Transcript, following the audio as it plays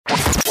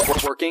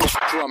Working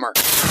Drummer.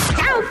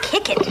 Now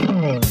kick it.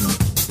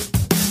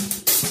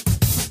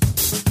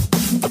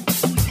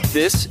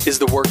 This is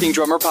the Working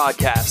Drummer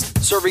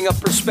Podcast, serving up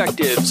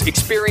perspectives,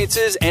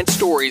 experiences, and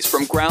stories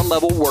from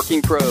ground-level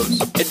working pros.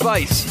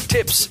 Advice,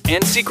 tips,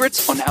 and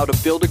secrets on how to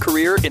build a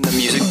career in the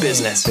music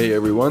business. Hey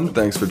everyone,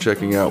 thanks for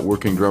checking out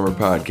Working Drummer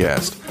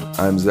Podcast.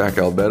 I'm Zach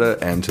Albetta,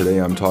 and today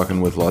I'm talking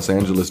with Los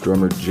Angeles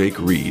drummer Jake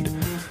Reed.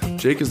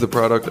 Jake is the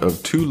product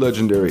of two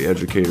legendary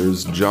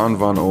educators, John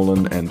Von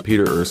Ohlen and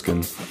Peter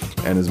Erskine,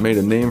 and has made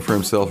a name for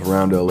himself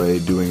around LA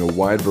doing a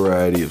wide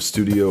variety of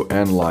studio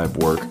and live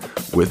work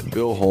with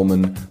Bill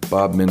Holman,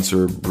 Bob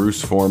Mincer,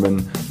 Bruce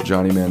Foreman,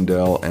 Johnny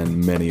Mandel,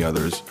 and many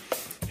others.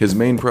 His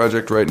main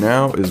project right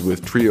now is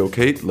with Trio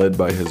Kate, led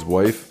by his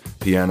wife,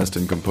 pianist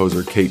and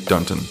composer Kate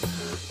Dunton.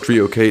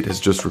 Trio Kate has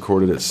just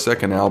recorded its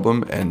second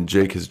album, and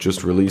Jake has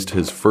just released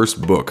his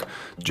first book,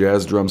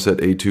 Jazz Drum Set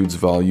Etudes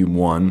Volume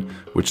 1,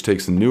 which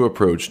takes a new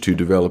approach to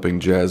developing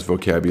jazz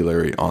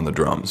vocabulary on the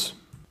drums.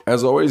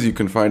 As always, you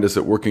can find us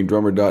at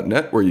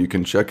workingdrummer.net, where you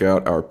can check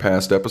out our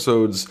past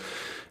episodes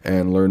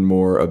and learn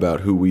more about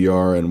who we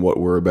are and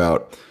what we're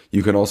about.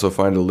 You can also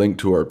find a link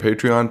to our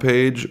Patreon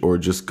page, or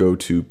just go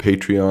to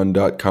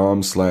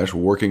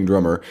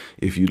patreon.com/workingdrummer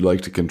if you'd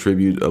like to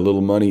contribute a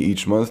little money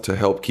each month to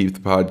help keep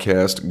the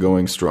podcast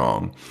going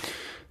strong.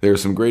 There are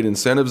some great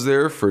incentives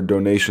there for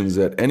donations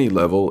at any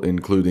level,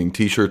 including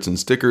t-shirts and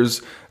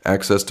stickers,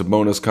 access to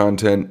bonus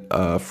content,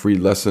 a free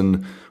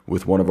lesson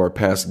with one of our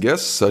past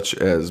guests, such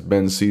as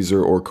Ben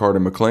Caesar or Carter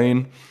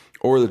McLean,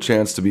 or the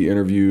chance to be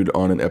interviewed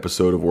on an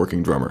episode of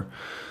Working Drummer.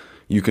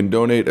 You can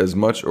donate as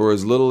much or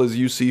as little as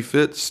you see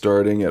fit,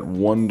 starting at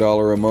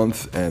 $1 a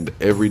month, and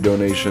every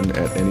donation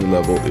at any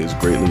level is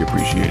greatly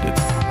appreciated.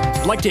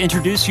 I'd like to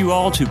introduce you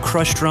all to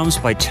Crush Drums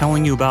by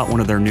telling you about one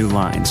of their new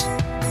lines.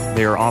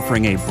 They are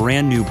offering a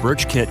brand new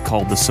birch kit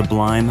called the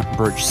Sublime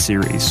Birch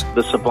Series.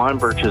 The Sublime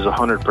Birch is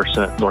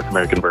 100% North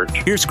American birch.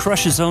 Here's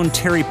Crush's own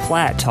Terry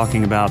Platt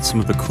talking about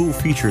some of the cool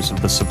features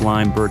of the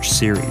Sublime Birch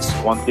Series.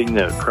 One thing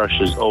that Crush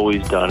has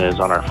always done is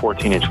on our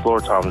 14-inch floor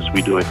toms,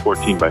 we do a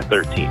 14 by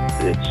 13.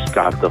 It's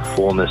got the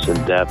fullness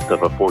and depth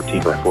of a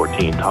 14 by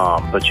 14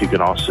 tom, but you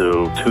can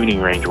also,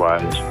 tuning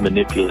range-wise,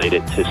 manipulate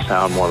it to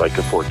sound more like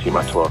a 14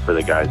 by 12 for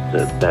the guys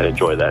that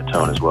enjoy that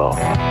tone as well.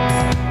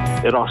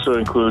 It also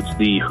includes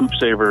the Hoop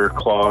Saver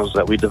claws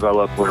that we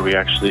developed, where we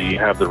actually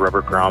have the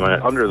rubber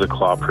grommet under the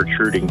claw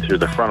protruding through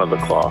the front of the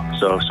claw.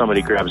 So if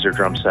somebody grabs their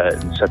drum set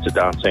and sets it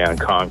down, say on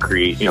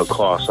concrete,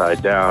 claw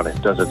side down,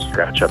 it doesn't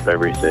scratch up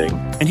everything.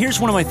 And here's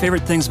one of my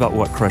favorite things about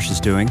what Crush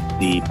is doing.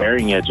 The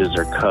bearing edges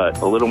are cut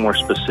a little more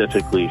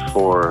specifically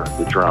for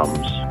the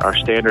drums. Our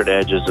standard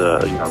edge is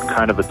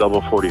kind of a double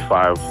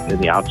 45,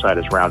 and the outside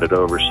is rounded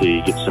over so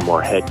you get some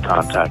more head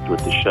contact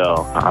with the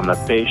shell. On the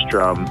bass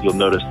drum, you'll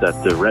notice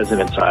that the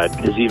resonant side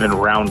is even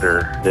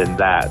rounder than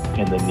that,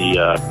 and then the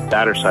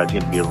batter side is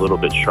going to be a little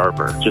bit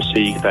sharper, just so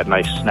you get that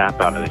nice snap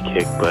out of the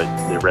kick, but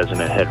the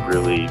resonant head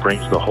really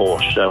brings the whole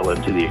shell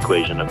into the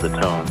equation of the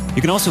tone.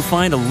 You can also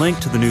find a link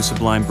to the new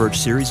Sublime Birch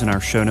Series in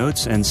our show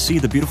notes and see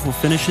the beautiful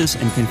finishes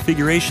and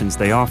configurations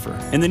they offer.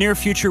 In the near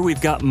future, we've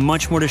got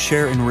much more to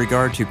share in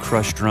regard to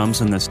Crush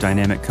Drums and this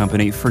dynamic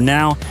company. For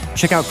now,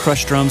 check out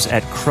Crush Drums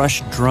at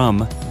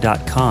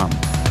crushdrum.com.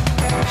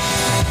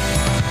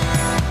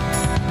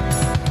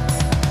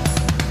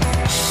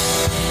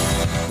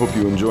 Hope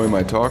you enjoy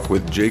my talk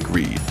with Jake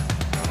Reed.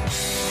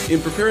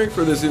 In preparing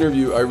for this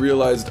interview, I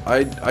realized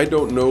I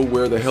don't know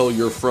where the hell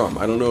you're from.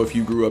 I don't know if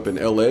you grew up in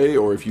LA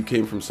or if you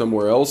came from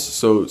somewhere else,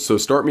 so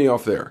start me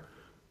off there.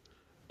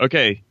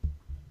 Okay,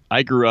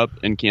 I grew up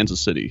in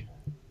Kansas City.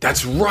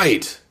 That's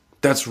right.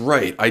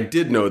 I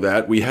did know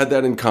that. We had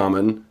that in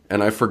common,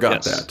 and I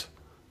forgot that.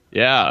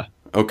 Yeah.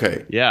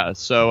 Okay. Yeah,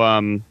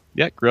 so,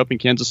 grew up in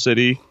Kansas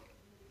City.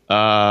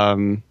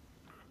 And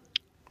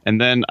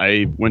then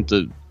I went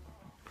to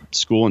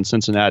school in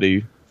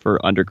Cincinnati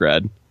for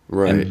undergrad.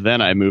 Right. And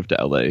then I moved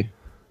to LA.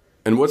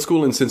 And what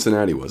school in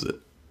Cincinnati was it?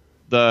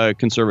 The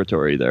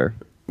conservatory there.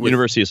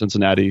 University of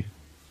Cincinnati.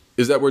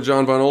 Is that where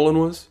John Von Ohlen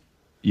was?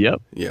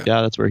 Yep. Yeah.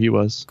 Yeah, that's where he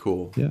was.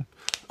 Cool. Yeah.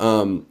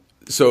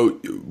 So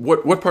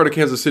what part of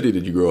Kansas City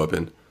did you grow up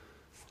in?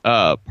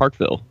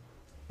 Parkville.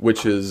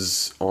 Which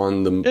is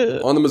on the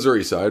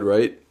Missouri side,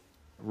 right?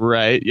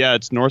 Right. Yeah,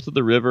 it's north of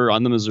the river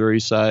on the Missouri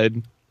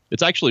side.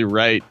 It's actually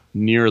right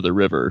near the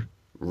river.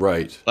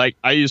 Right. Like,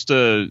 I used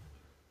to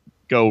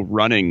go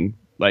running,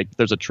 like,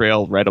 there's a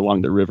trail right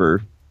along the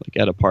river, like,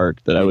 at a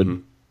park that I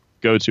would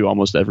go to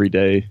almost every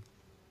day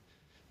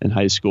in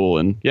high school.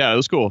 And, yeah, it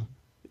was cool.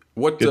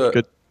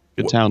 Good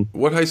town.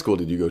 What high school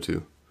did you go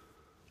to?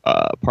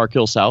 Park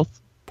Hill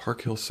South.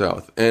 Park Hill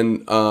South.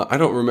 And I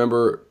don't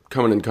remember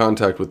coming in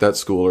contact with that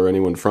school or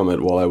anyone from it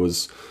while I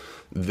was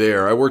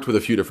there. I worked with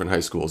a few different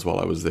high schools while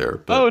I was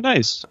there. But,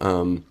 nice.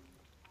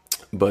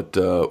 But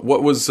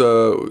what was,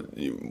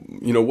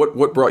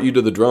 what brought you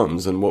to the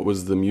drums, and what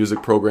was the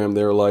music program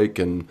there like,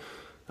 and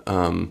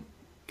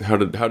how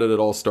did it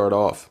all start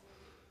off?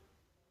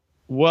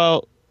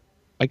 Well,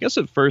 I guess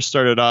it first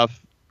started off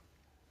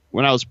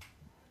when I was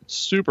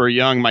super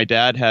young. My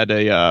dad had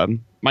a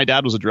my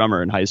dad was a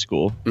drummer in high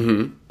school,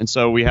 and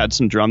so we had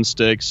some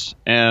drumsticks.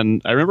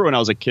 And I remember when I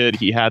was a kid,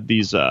 he had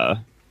these.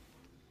 It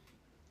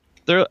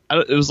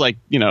was like,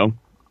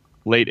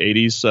 late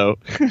 80s, so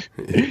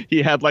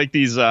he had like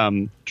these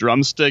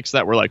drumsticks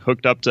that were like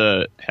hooked up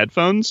to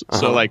headphones.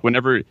 So like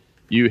whenever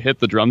you hit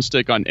the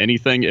drumstick on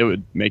anything, it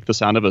would make the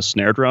sound of a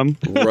snare drum.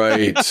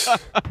 Right.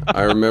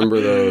 I remember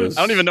those.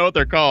 I don't even know what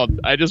they're called.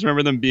 I just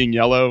remember them being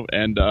yellow,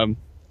 and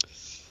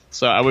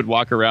so I would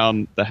walk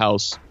around the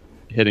house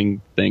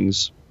hitting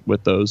things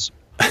with those.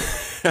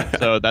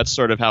 So that's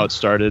sort of how it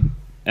started.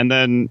 And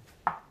then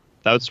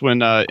that's when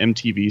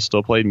MTV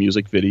still played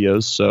music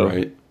videos. So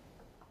Right.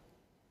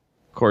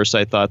 of course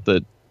I thought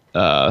that,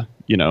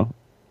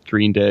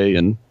 Green Day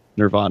and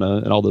Nirvana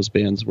and all those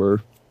bands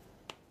were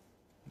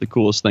the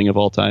coolest thing of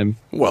all time.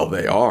 Well,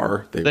 they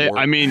are.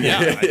 I mean,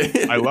 yeah,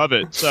 I love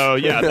it. So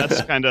yeah,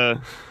 that's kind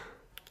of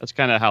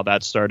how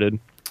that started.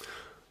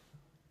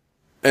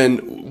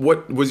 And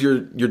what was your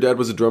dad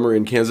was a drummer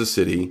in Kansas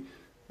City?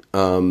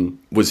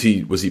 Was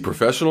he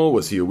professional?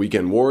 Was he a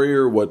weekend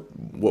warrior? What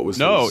was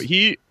No, his...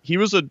 he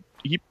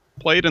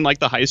played in like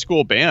the high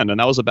school band, and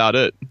that was about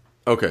it.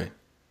 Okay.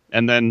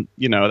 And then,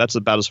 that's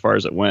about as far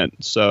as it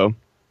went. So,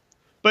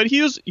 but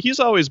he's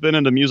always been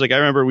into music. I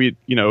remember we'd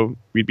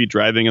be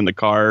driving in the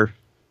car,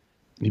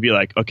 and he'd be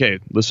like, "Okay,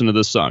 listen to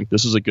this song.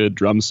 This is a good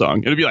drum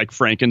song." It'd be like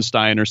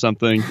Frankenstein or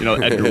something,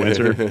 Edgar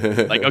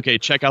Winter. Like, okay,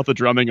 check out the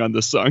drumming on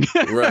this song.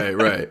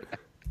 Right.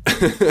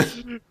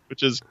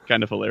 Which is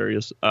kind of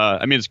hilarious.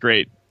 I mean, it's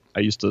great.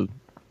 I used to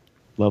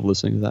love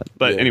listening to that.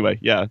 But anyway,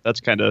 yeah, that's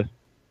kind of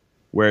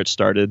where it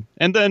started.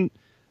 And then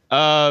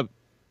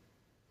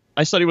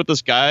I studied with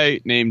this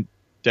guy named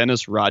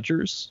Dennis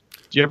Rogers.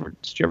 Did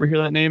you ever hear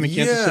that name in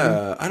Kansas City?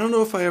 Yeah, I don't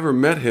know if I ever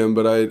met him,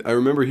 but I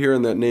remember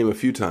hearing that name a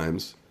few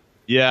times.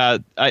 Yeah,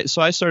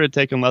 so I started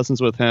taking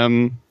lessons with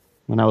him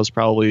when I was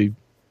probably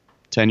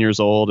 10 years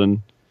old,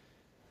 and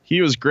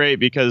he was great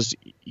because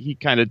he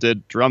kind of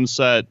did drum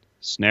set,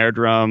 snare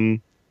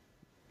drum,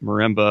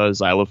 marimba,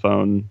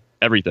 xylophone,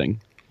 everything.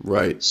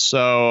 Right.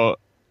 So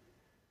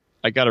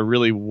I got a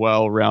really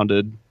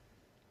well-rounded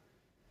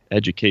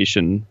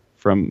education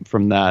from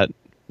that,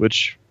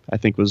 which I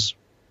think was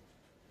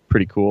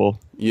pretty cool.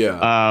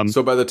 Yeah.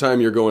 So by the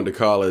time you're going to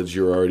college,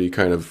 you're already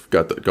kind of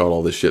got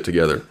all this shit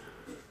together.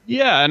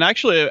 Yeah, and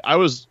actually, I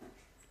was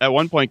at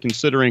one point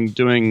considering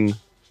doing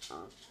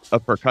a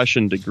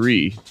percussion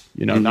degree.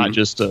 Not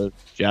just a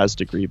jazz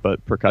degree,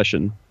 but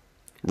percussion.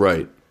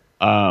 Right.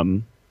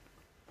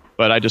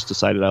 But I just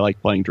decided I like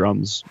playing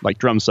drums, like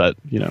drum set.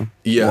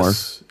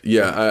 Yes. More.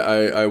 Yeah.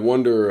 I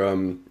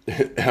wonder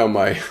how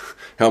my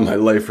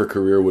life or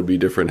career would be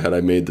different had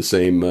I made the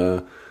same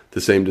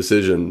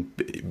decision,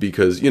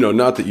 because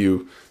not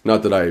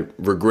that I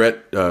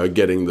regret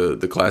getting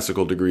the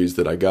classical degrees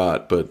that I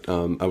got, but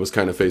I was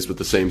kind of faced with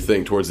the same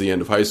thing towards the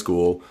end of high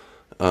school.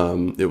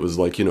 It was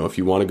like, if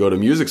you want to go to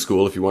music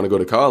school, if you want to go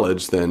to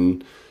college,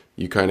 then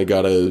you kind of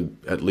got to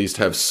at least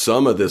have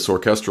some of this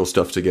orchestral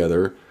stuff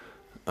together.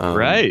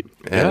 Right.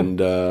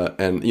 And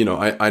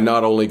I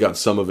not only got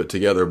some of it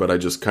together, but I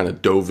just kind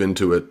of dove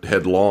into it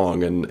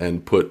headlong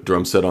and put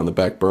drum set on the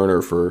back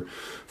burner for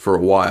a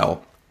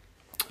while.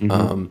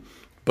 Mm-hmm.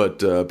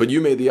 But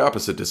you made the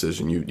opposite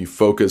decision. You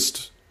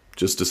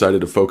just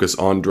decided to focus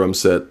on drum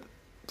set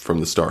from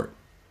the start.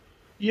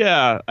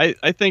 Yeah,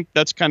 I think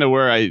that's kind of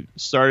where I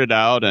started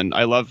out, and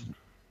I love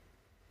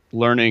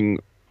learning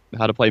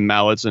how to play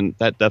mallets, and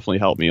that definitely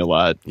helped me a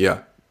lot.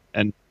 Yeah.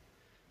 And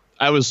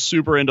I was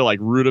super into like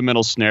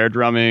rudimental snare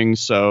drumming,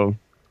 so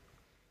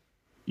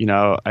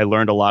I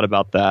learned a lot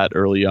about that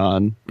early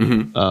on.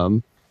 Mm-hmm.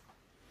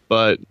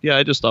 But yeah,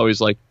 I just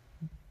always like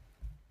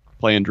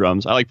playing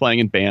drums. I like playing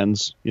in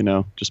bands,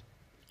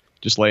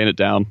 just laying it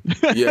down.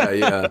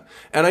 Yeah.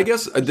 And I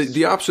guess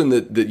the option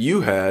that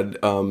you had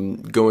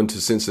going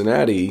to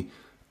Cincinnati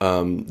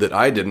that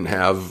I didn't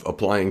have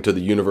applying to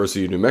the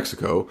University of New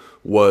Mexico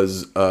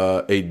was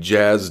a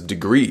jazz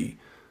degree.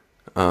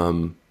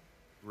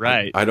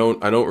 Right. I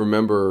don't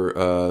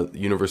remember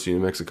University of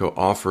New Mexico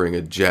offering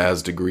a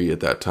jazz degree at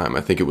that time.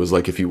 I think it was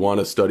like, if you want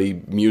to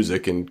study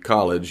music in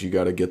college, you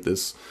got to get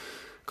this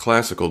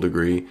classical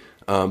degree.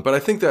 But I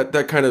think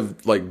that kind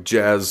of like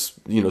jazz,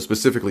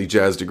 specifically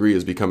jazz degree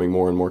is becoming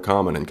more and more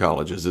common in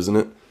colleges, isn't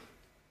it?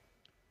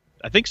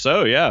 I think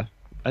so, yeah.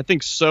 I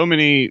think so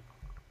many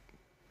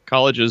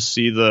colleges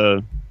see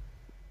the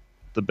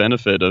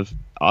benefit of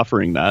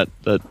offering that,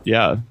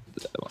 yeah.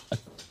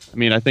 I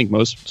mean, I think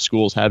most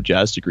schools have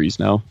jazz degrees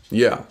now.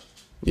 Yeah.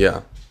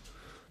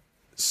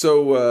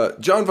 So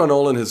John Von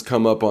Ohlen has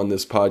come up on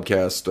this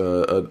podcast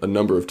a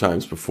number of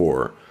times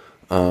before.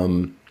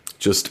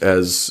 Just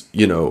as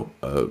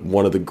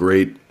one of the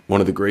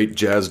great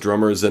jazz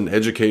drummers and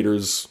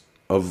educators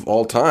of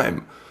all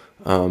time,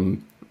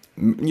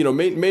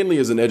 mainly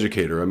as an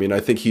educator. I mean, I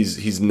think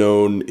he's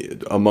known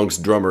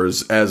amongst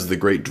drummers as the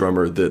great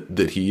drummer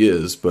that he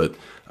is. But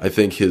I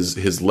think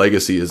his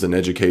legacy as an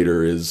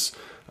educator is,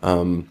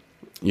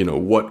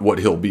 what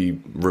he'll be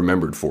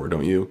remembered for.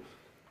 Don't you?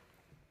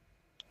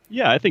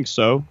 Yeah, I think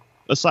so.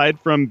 Aside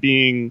from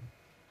being,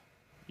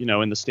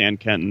 in the Stan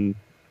Kenton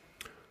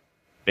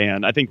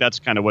band. I think that's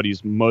kind of what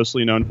he's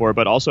mostly known for,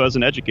 but also as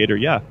an educator.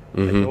 Yeah, I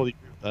totally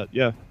agree with that.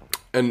 Yeah.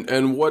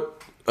 And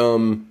what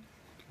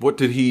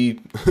did he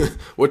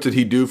what did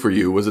he do for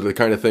you? Was it the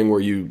kind of thing where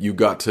you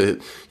got to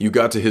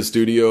his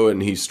studio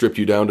and he stripped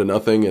you down to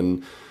nothing,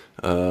 and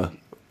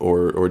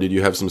or did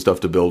you have some stuff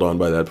to build on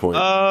by that point?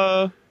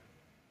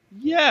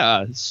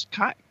 Yeah, it's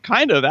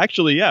kind of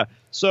actually. Yeah.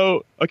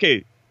 So,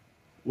 okay,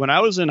 when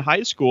I was in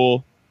high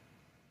school,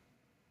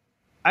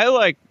 I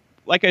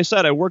like I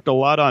said, I worked a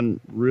lot on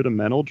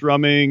rudimental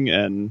drumming,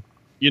 and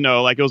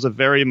it was a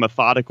very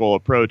methodical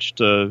approach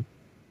to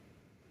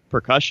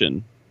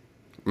percussion.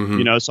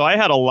 So I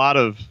had a lot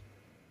of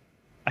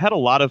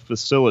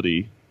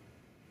facility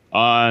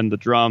on the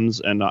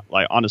drums and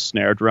like on a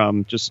snare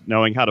drum, just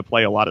knowing how to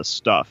play a lot of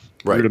stuff,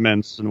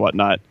 rudiments and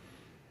whatnot.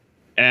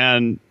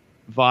 And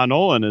Von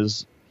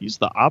Ohlen he's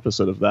the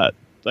opposite of that.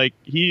 Like,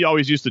 he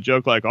always used to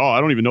joke like, "Oh, I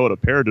don't even know what a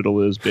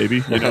paradiddle is, baby."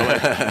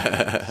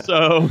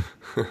 So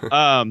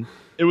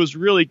it was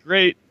really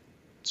great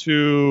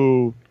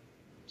to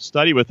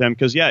study with him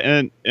because,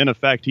 in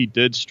effect, he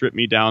did strip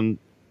me down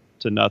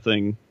to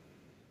nothing.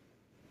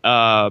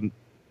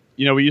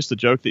 We used to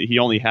joke that he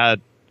only had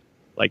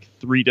like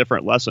 3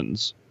 different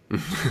lessons.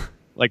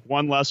 Like,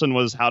 one lesson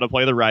was how to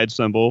play the ride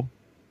cymbal.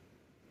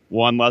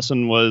 One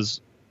lesson was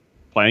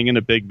playing in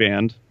a big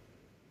band.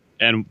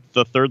 And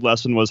the third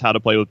lesson was how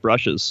to play with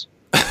brushes.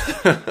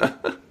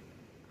 I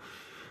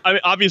mean,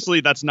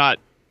 obviously that's not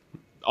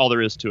all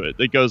there is to it.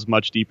 It goes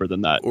much deeper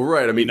than that. Well,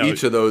 right. I mean,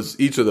 each of those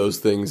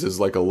things is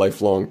like a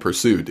lifelong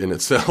pursuit in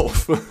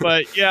itself.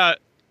 But yeah,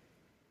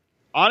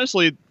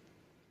 honestly,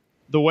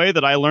 the way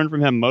that I learned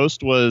from him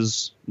most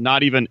was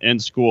not even in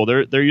school.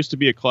 There used to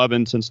be a club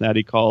in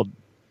Cincinnati called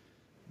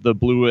the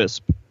Blue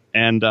Wisp,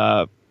 and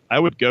I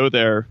would go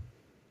there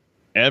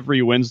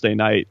every Wednesday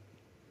night,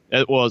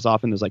 as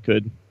often as I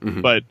could.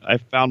 But I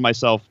found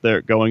myself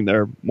going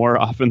there more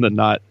often than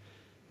not,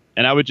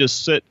 and I would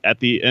just sit at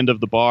the end of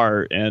the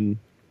bar and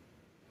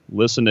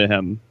listen to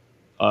him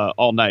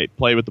all night,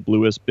 play with the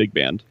Blue Wisp big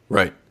band.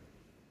 Right.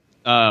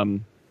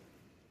 And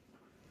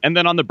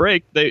then on the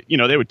break, they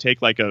would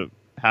take like a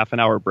half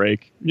an hour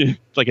break,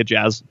 like a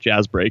jazz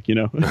break,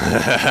 and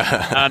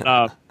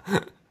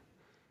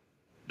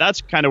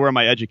that's kind of where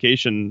my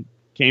education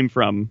came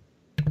from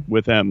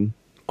with him.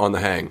 On the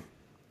hang.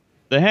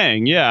 The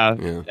hang, yeah.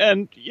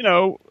 And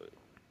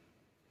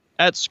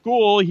at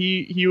school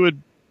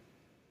he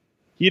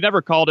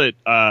never called it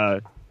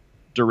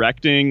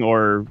directing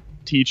or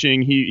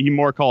teaching. He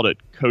more called it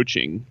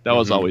coaching. That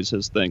was always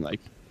his thing.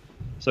 Like,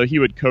 so he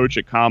would coach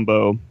a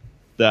combo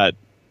that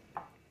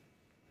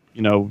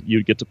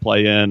you'd get to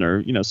play in,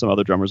 or some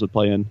other drummers would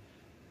play in.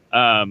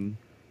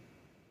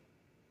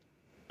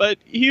 But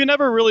he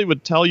never really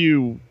would tell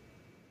you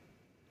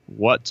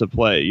what to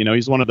play.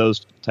 He's one of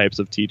those types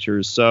of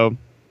teachers. So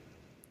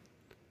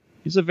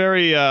he's a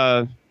very,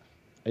 I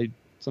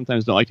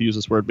sometimes don't like to use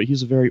this word, but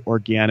he's a very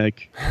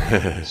organic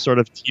sort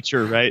of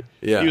teacher, right?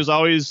 Yeah. He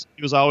always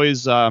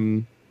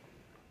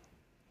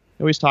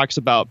talks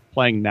about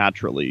playing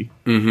naturally.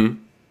 He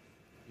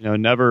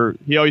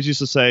always used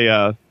to say,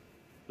 I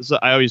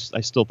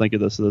still think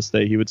of this to this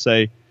day. He would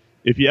say,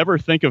 if you ever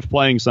think of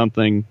playing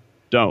something,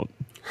 don't.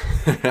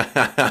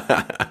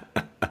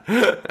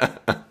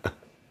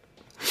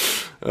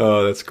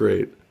 Oh, that's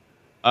great.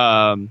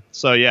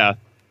 So yeah,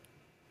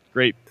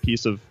 great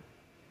piece of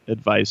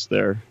advice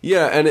there.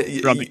 Yeah,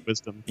 and drumming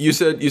wisdom. You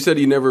said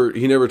he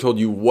never told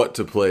you what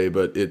to play,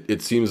 but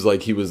it seems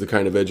like he was the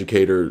kind of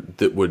educator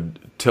that would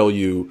tell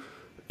you.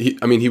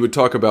 He would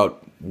talk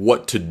about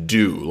what to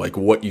do, like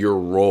what your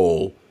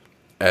role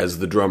as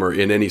the drummer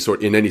in any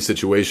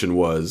situation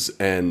was,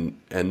 and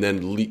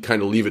then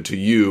kind of leave it to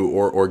you,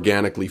 or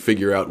organically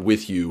figure out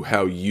with you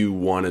how you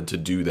wanted to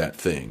do that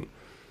thing.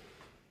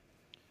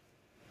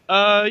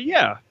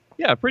 Yeah,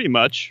 pretty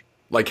much.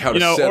 Like how to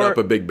set up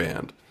a big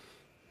band.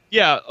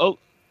 Yeah,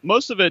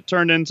 most of it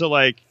turned into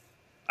like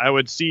I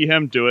would see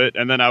him do it,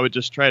 and then I would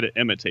just try to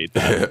imitate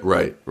that.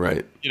 Right.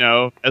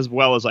 As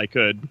well as I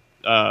could.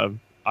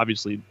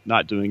 Obviously,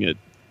 not doing it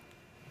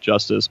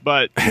justice,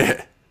 but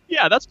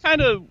yeah, that's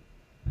kind of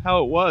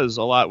how it was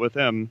a lot with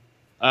him.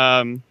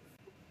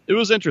 It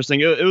was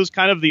interesting. It was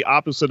kind of the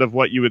opposite of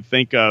what you would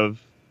think of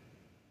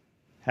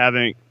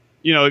having.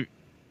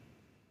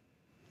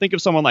 Think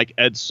of someone like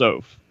Ed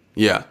Soph.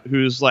 Yeah,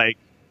 who's like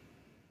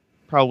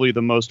probably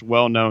the most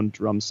well-known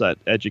drum set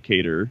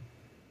educator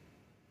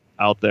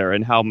out there,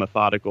 and how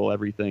methodical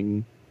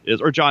everything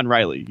is. Or John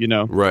Riley,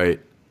 right.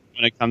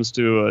 When it comes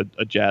to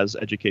a jazz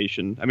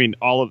education, I mean,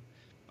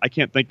 I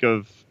can't think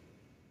of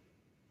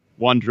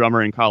one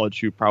drummer in college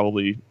who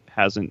probably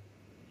hasn't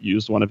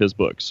used one of his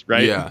books,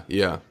 right?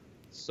 Yeah.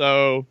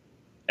 So,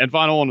 and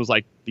Von Ohlen was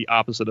like the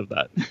opposite of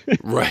that.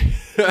 Right.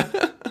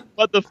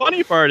 But the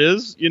funny part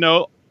is,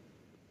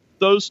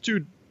 those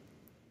two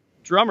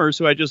drummers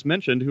who I just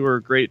mentioned, who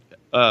are great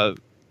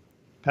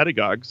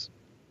pedagogues,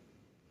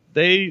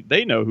 they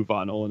know who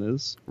Von Ohlen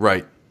is.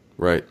 Right.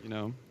 You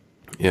know.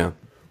 Yeah.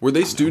 Were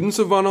they students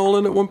of Von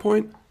Ohlen at one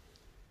point?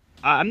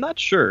 I'm not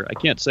sure. I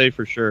can't say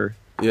for sure.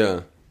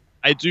 Yeah.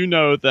 I do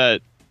know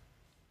that.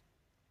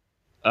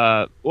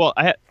 For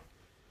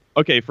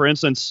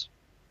instance,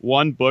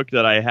 one book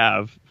that I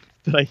have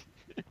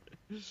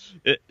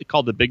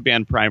called the Big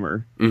Band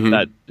Primer. Mm-hmm.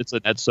 That it's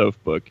an Ed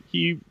Sof book.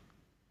 He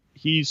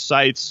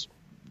cites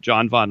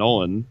John Von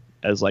Ohlen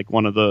as like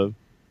one of the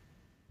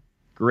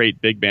great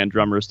big band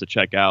drummers to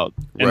check out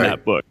in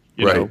that book.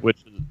 You know,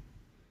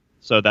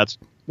 so that's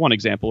one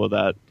example of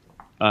that.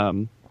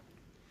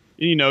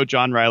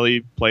 John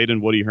Riley played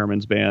in Woody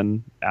Herman's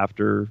band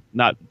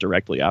not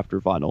directly after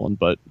Von Ohlen,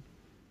 but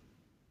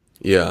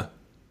yeah,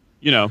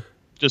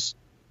 just.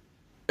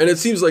 And it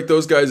seems like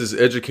those guys as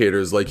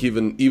educators, like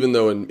even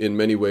though in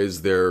many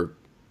ways they're,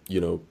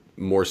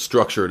 more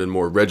structured and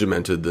more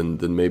regimented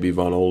than maybe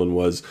Von Ohlen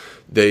was,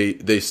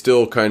 they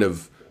still kind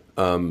of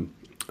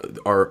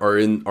are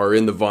in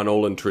the Von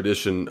Ohlen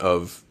tradition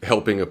of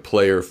helping a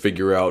player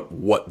figure out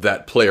what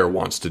that player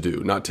wants to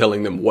do, not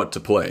telling them what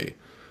to play.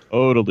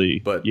 Totally.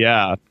 But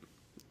yeah,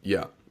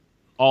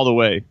 all the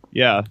way.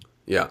 Yeah.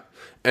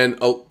 And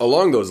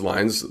along those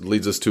lines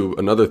leads us to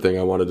another thing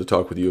I wanted to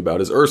talk with you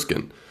about is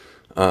Erskine,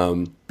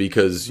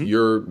 because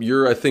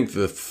you're I think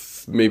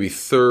the maybe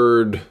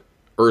third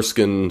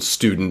Erskine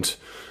student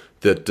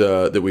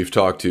that we've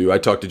talked to. I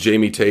talked to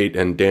Jamie Tate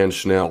and Dan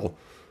Schnell,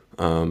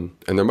 and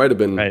there might have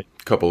been a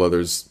couple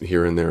others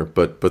here and there,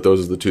 but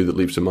those are the two that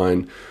leap to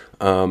mind.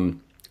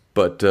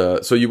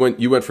 So you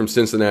went from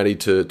Cincinnati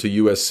to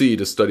USC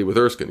to study with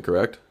Erskine,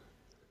 correct?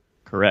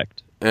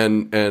 Correct.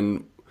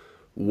 And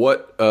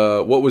what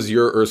was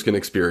your Erskine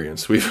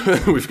experience?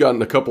 We've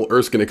gotten a couple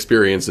Erskine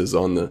experiences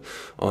on the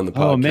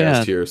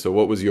podcast here. So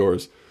what was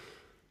yours?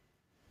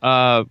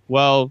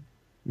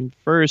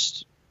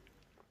 First,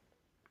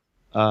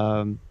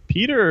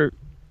 Peter's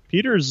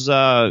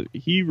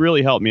he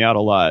really helped me out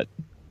a lot,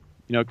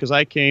 because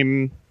I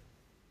came.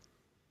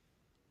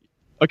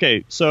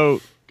 Okay, so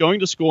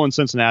going to school in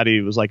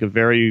Cincinnati was like a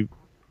very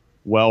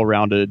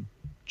well-rounded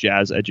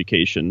jazz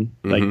education,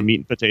 like meat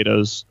and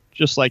potatoes,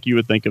 just like you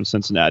would think of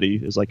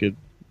Cincinnati as like a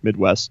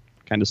Midwest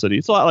kind of city.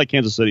 It's a lot like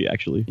Kansas City,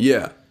 actually.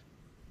 Yeah.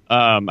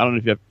 I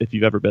don't know if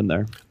you've ever been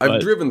there. I've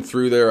driven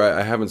through there.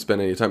 I haven't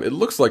spent any time. It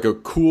looks like a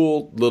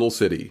cool little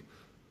city.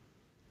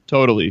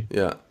 Totally.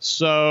 Yeah.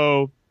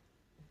 So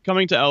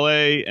coming to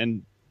LA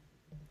and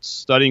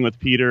studying with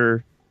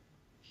Peter,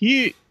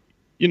 he,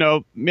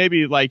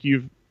 maybe like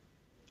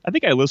I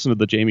think I listened to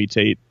the Jamie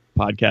Tate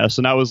podcast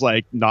and I was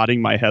like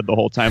nodding my head the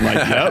whole time, like,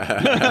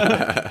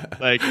 yep.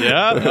 Like,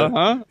 yeah,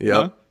 uh-huh. Yep.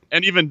 Uh-huh.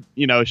 And even,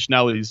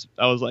 Schnelly's,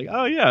 I was like,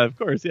 oh yeah, of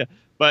course. Yeah.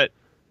 But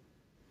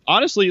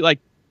honestly, like,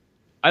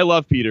 I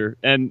love Peter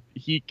and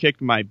he kicked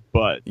my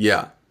butt.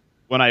 Yeah.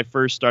 When I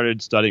first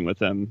started studying with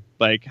him,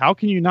 like, how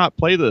can you not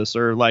play this?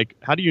 Or like,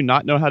 how do you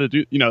not know how to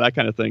do, that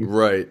kind of thing.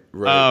 Right.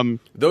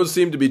 Those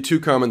seem to be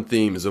two common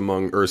themes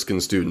among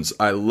Erskine students.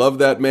 I love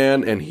that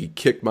man and he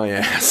kicked my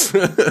ass.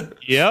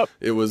 Yep.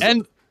 It was.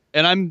 And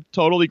I'm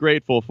totally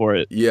grateful for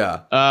it.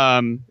 Yeah.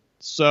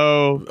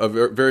 So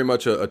very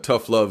much a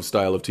tough love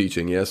style of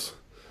teaching. Yes.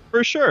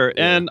 For sure.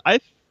 Yeah. And I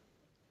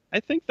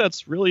think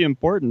that's really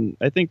important.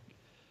 I think,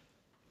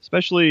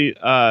 especially,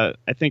 I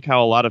think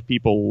how a lot of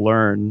people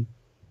learn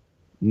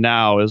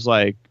now is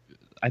like,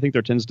 I think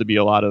there tends to be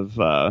a lot of,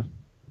 I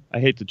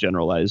hate to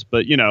generalize,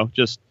 but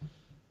just,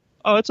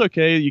 oh, it's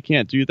okay. You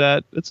can't do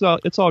that. It's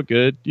all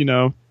good,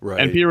 Right.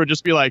 And Peter would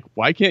just be like,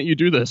 why can't you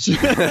do this?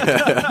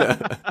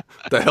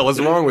 The hell is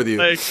wrong with you?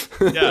 Like,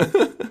 yeah.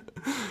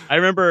 I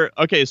remember,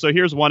 okay, so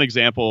here's one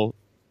example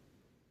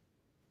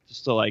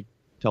just to like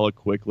tell a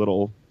quick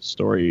little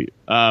story.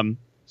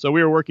 So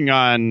we were working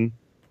on,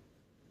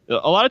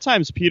 a lot of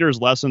times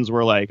Peter's lessons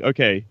were like,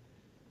 okay,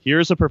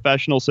 here's a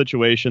professional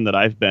situation that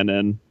I've been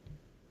in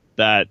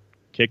that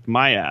kicked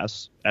my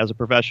ass as a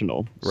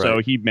professional. Right. So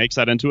he makes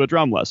that into a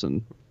drum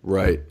lesson.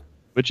 Right.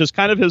 Which is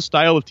kind of his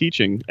style of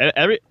teaching.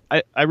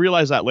 I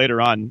realized that later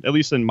on, at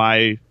least in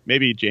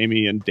maybe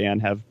Jamie and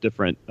Dan have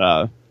different,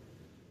 gleaned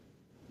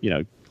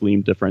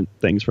different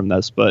things from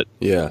this. But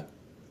yeah,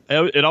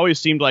 it always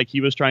seemed like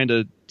he was trying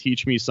to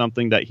teach me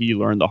something that he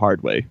learned the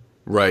hard way.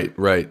 Right.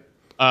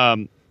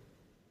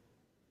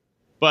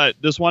 But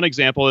this one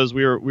example is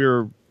we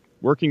were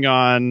working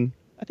on,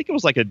 I think it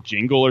was like a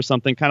jingle or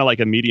something, kind of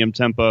like a medium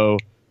tempo,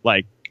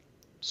 like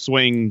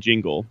swing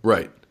jingle.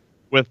 Right.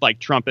 With like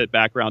trumpet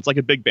backgrounds, like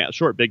a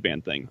short big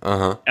band thing.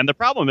 Uh-huh. And the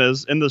problem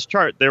is in this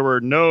chart, there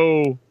was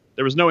no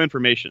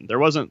information. There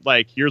wasn't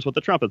like, here's what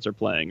the trumpets are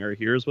playing or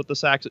here's what the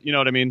sax, you know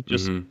what I mean?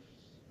 Just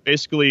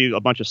basically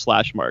a bunch of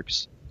slash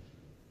marks.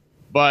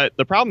 But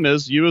the problem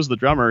is you as the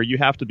drummer, you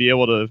have to be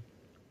able to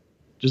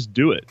just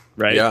do it.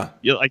 Right. Yeah.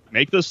 You like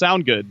make this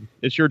sound good.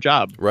 It's your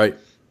job. Right.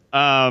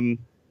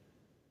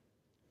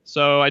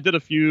 So I did a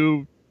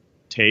few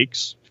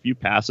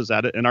passes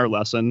at it in our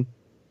lesson,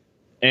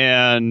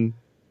 and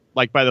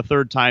like by the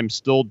third time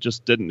still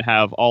just didn't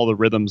have all the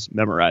rhythms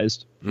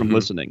memorized from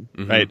listening,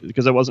 right?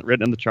 Because it wasn't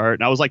written in the chart.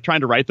 And I was like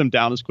trying to write them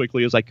down as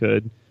quickly as I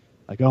could.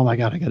 Like, oh my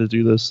God, I got to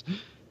do this.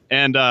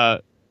 And,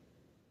 of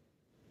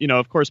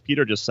course,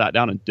 Peter just sat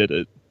down and did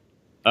it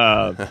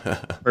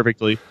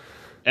perfectly.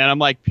 And I'm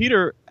like,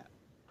 Peter,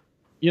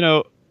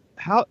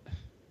 how?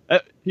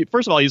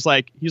 First of all, he's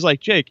like,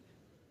 Jake,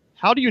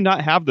 how do you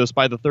not have this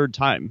by the third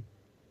time?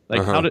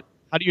 Like, how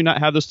do you not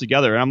have this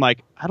together? And I'm like,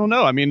 I don't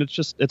know. I mean,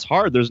 it's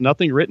hard. There's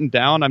nothing written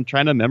down. I'm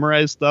trying to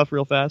memorize stuff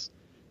real fast.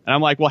 And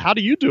I'm like, well, how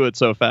do you do it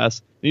so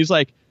fast? And he's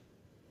like,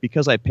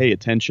 because I pay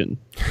attention.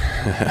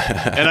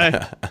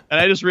 and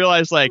I just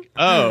realized, like,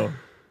 oh,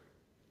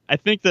 I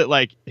think that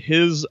like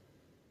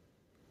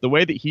the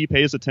way that he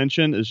pays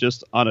attention is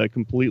just on a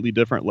completely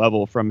different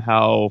level from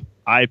how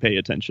I pay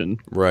attention.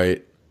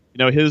 Right.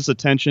 His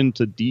attention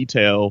to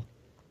detail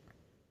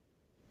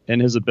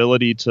and his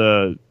ability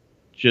to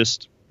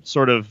just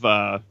sort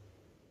of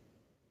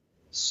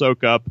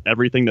soak up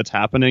everything that's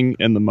happening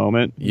in the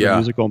moment, the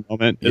musical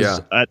moment,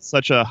 is at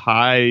such a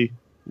high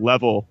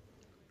level.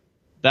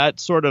 That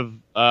sort of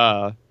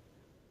kind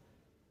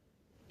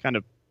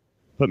of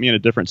put me in a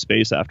different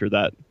space after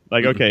that.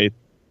 Like, okay,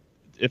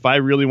 if I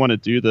really want to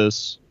do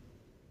this,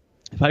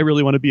 if I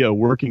really want to be a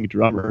working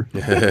drummer,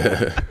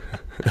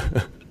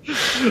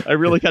 I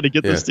really got to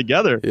get this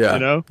together.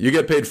 Yeah. You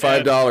get paid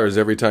 $5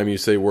 every time you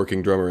say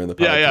working drummer in the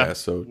podcast. Yeah.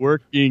 So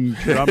working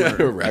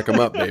drummer. Rack them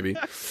up, baby.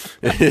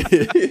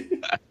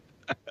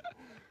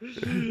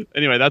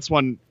 Anyway, that's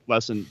one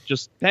lesson.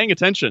 Just paying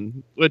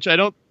attention, which I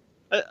don't,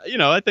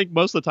 I think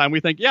most of the time we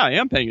think, I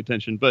am paying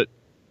attention. But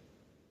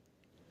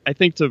I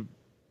think to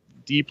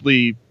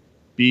deeply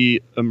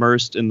be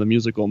immersed in the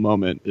musical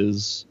moment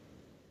is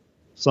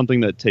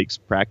something that takes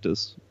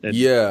practice and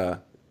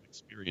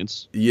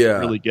experience. Yeah.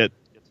 Really get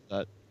to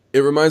that. It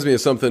reminds me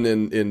of something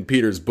in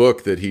Peter's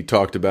book that he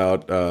talked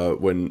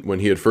about when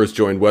he had first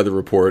joined Weather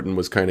Report and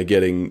was kind of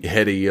getting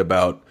heady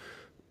about,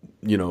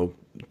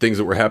 things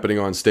that were happening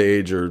on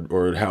stage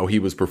or how he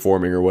was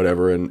performing or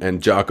whatever.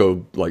 And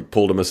Jocko like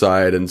pulled him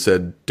aside and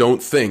said,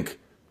 "Don't think,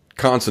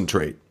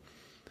 concentrate."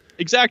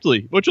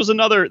 Exactly. Which was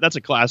that's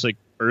a classic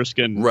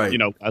Erskine,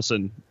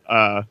 lesson.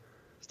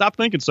 Stop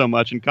thinking so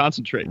much and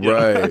concentrate.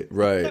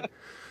 Right.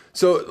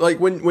 So, like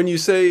when you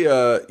say,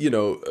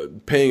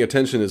 paying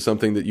attention is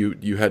something that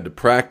you had to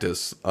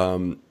practice.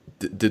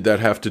 Did that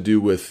have to do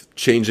with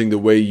changing the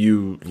way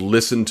you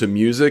listen to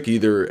music,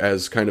 either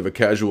as kind of a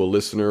casual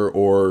listener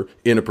or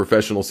in a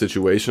professional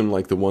situation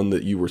like the one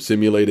that you were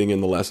simulating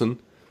in the lesson?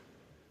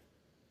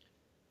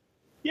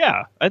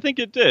 Yeah, I think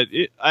it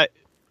did. I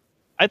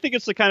think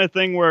it's the kind of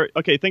thing where,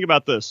 okay, think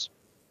about this.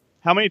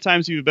 How many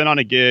times have you been on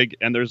a gig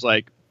and there's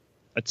like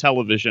a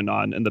television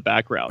on in the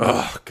background?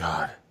 Oh,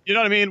 God. You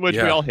know what I mean? Which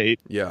we all hate.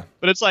 Yeah.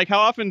 But it's like, how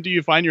often do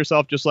you find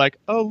yourself just like,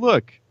 oh,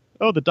 look,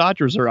 the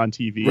Dodgers are on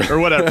TV or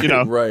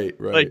whatever, Right.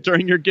 Like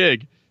during your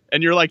gig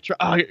and you're like,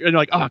 and you're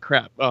like, oh,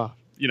 crap.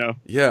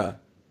 Yeah.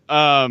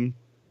 That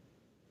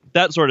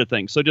sort of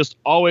thing. So just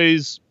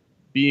always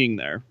being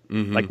there,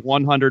 like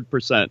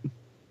 100%.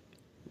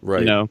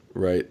 Right.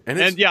 Right.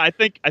 And I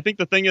think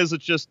the thing is,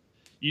 it's just,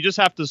 you just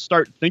have to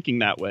start thinking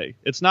that way.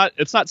 It's not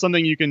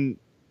something you can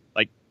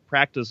like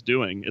practice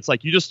doing. It's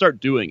like you just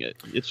start doing it.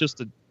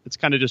 It's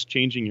kind of just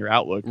changing your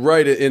outlook.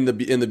 Right. In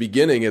the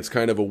beginning, it's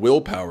kind of a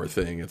willpower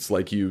thing. It's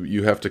like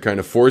you have to kind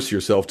of force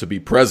yourself to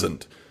be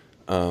present.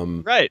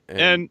 Right.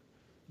 And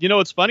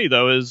what's funny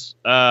though is,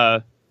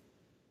 and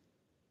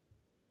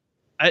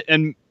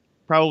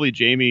probably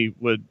Jamie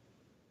would,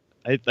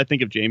 I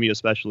think of Jamie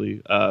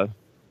especially,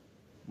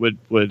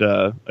 would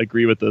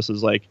agree with this,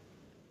 is like,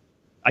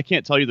 I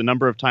can't tell you the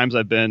number of times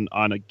I've been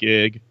on a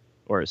gig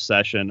or a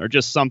session or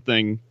just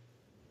something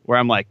where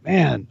I'm like,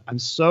 man, I'm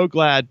so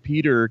glad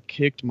Peter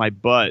kicked my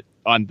butt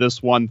on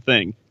this one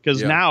thing.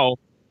 Because now,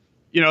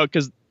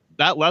 because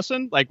that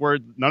lesson, like where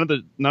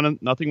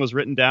nothing was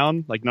written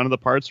down, like none of the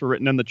parts were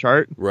written in the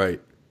chart. Right.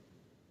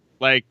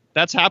 Like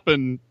that's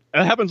happened.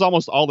 It happens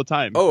almost all the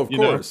time. Oh, of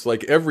course.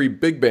 Like every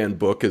big band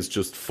book is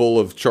just full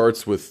of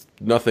charts with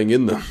nothing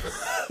in them.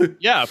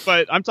 Yeah,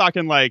 but I'm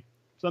talking like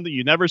something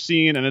you've never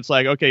seen, and it's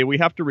like, okay, we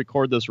have to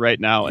record this right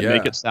now and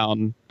make it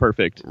sound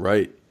perfect.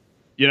 Right.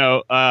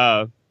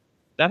 That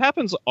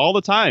happens all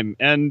the time,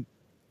 and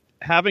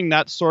having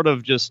that sort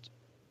of just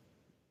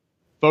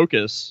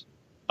focus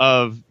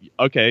of,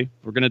 okay,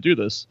 we're going to do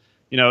this,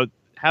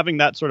 having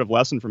that sort of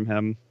lesson from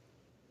him,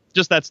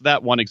 just that's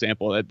that one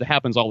example. It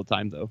happens all the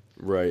time, though.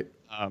 Right.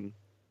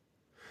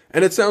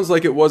 And it sounds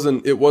like it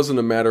wasn't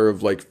a matter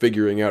of like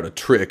figuring out a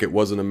trick. It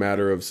wasn't a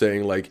matter of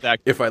saying like,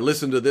 if I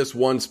listen to this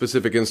one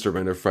specific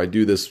instrument, or if I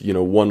do this,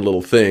 one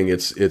little thing,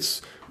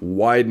 it's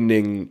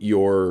widening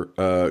your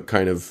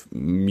kind of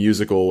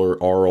musical or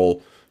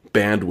aural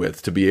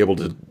bandwidth to be able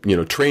to,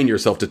 train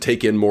yourself to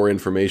take in more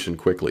information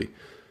quickly.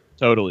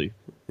 Totally.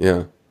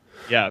 Yeah.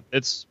 Yeah.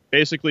 It's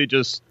basically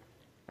just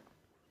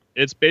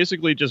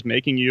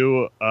making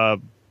you a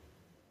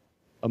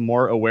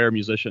more aware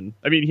musician.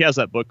 I mean, he has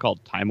that book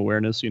called Time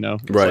Awareness,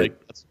 It's right.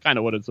 Like, that's kind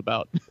of what it's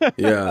about.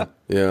 Yeah.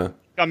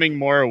 Becoming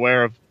more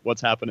aware of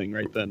what's happening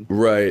right then.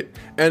 Right.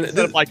 And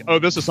instead of like, oh,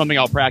 this is something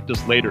I'll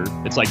practice later.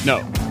 It's like, no,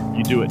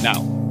 you do it now.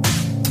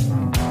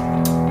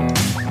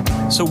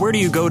 So where do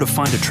you go to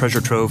find a treasure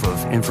trove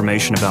of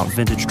information about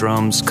vintage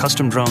drums,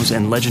 custom drums,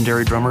 and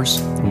legendary drummers?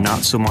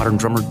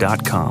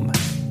 NotSoModernDrummer.com.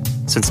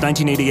 Since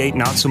 1988,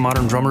 Not So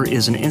Modern Drummer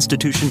is an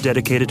institution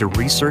dedicated to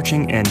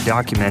researching and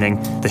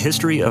documenting the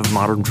history of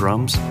modern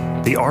drums,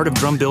 the art of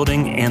drum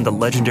building, and the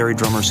legendary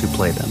drummers who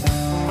play them.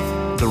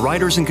 The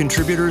writers and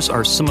contributors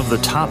are some of the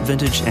top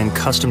vintage and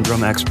custom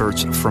drum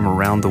experts from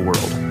around the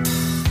world.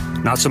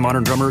 Not So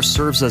Modern Drummer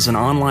serves as an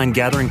online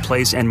gathering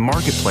place and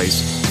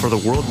marketplace for the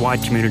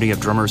worldwide community of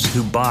drummers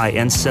who buy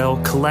and sell,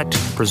 collect,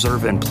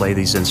 preserve, and play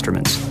these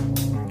instruments.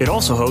 It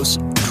also hosts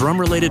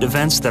drum-related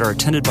events that are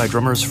attended by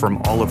drummers from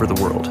all over the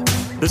world.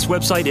 This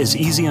website is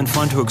easy and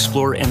fun to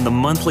explore, and the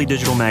monthly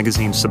digital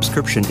magazine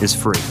subscription is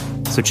free.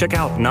 So check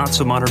out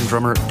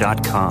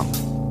NotSoModernDrummer.com.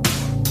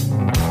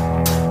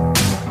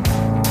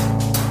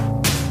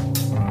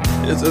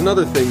 It's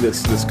another thing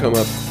that's come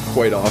up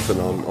quite often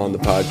on the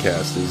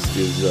podcast is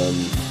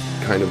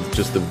kind of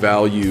just the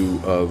value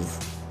of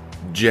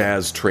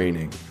jazz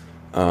training,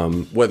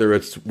 whether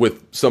it's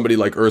with somebody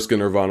like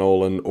Erskine or Von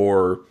Ohlen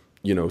or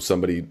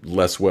somebody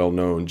less well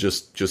known.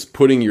 Just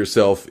putting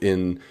yourself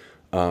in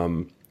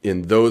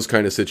those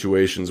kind of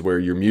situations where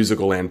your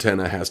musical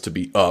antenna has to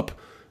be up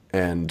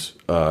and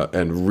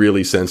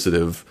really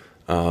sensitive.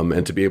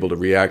 And to be able to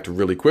react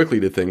really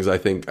quickly to things, I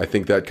think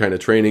that kind of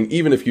training,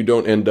 even if you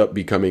don't end up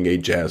becoming a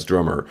jazz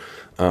drummer,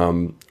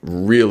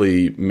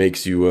 really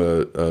makes you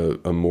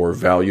a more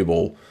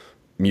valuable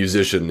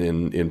musician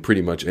in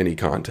pretty much any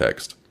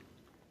context.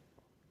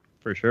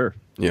 For sure.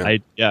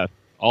 Yeah.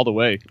 All the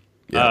way.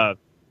 Yeah.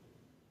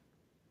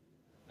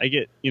 I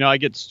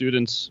get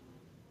students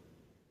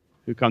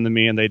who come to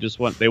me and they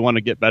want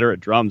to get better at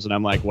drums, and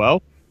I'm like,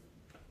 well,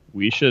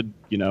 we should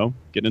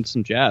get into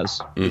some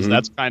jazz, because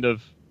that's kind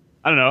of,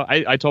 I don't know.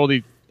 I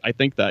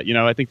think that,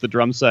 I think the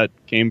drum set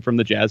came from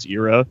the jazz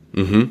era,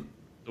 the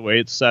way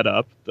it's set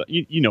up.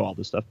 All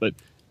this stuff, but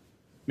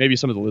maybe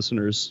some of the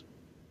listeners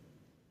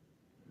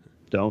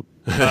don't.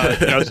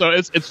 So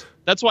it's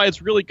that's why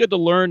it's really good to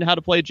learn how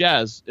to play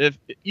jazz.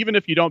 Even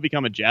if you don't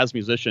become a jazz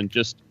musician,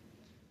 just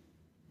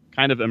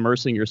kind of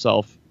immersing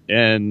yourself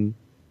in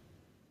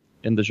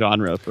the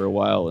genre for a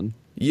while. And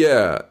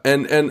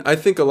and I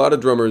think a lot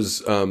of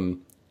drummers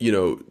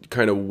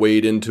kind of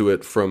wade into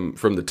it from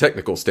the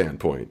technical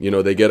standpoint.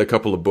 They get a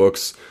couple of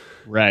books,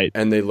 right,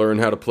 and they learn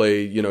how to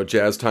play,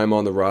 Jazz Time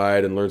on the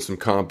Ride, and learn some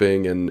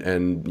comping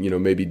and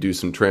maybe do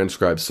some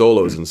transcribed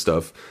solos and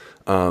stuff.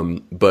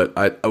 But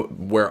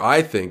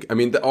I think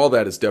all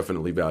that is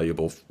definitely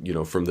valuable,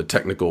 from the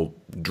technical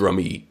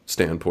drummy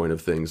standpoint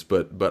of things.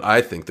 But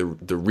I think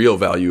the real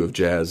value of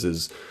jazz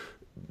is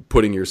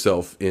putting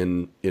yourself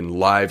in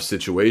live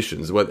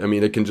situations.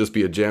 It can just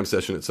be a jam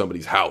session at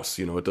somebody's house.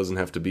 It doesn't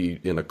have to be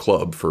in a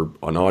club for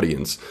an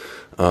audience.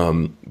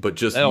 But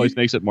just that always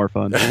makes it more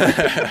fun.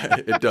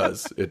 It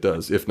does,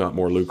 if not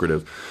more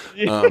lucrative.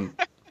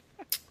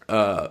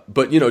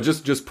 But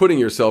just putting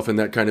yourself in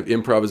that kind of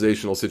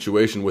improvisational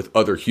situation with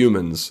other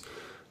humans,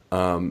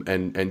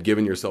 and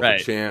giving yourself a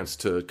chance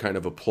to kind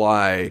of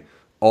apply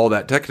all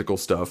that technical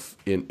stuff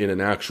in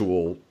an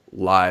actual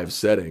live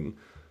setting.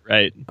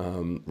 Right.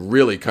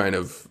 Really kind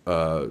of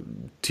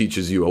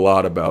teaches you a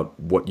lot about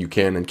what you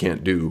can and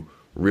can't do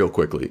real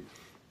quickly.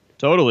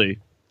 Totally.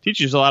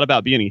 Teaches you a lot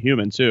about being a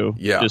human too.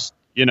 Yeah. Just,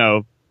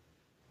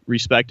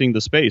 respecting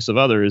the space of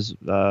others,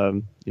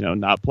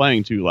 not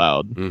playing too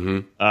loud,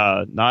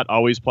 not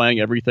always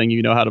playing everything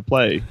you know how to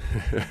play,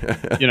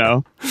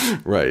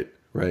 Right.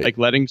 Like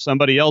letting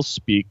somebody else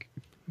speak.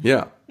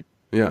 Yeah.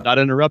 Not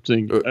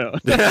interrupting.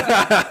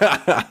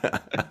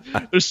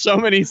 There's so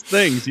many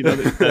things,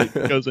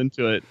 that goes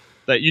into it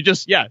that you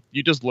just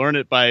learn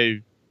it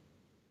by,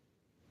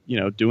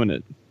 doing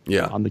it.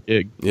 Yeah. On the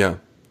gig. Yeah.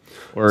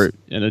 Or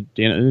in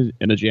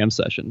a jam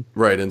session.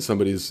 Right. In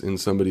somebody's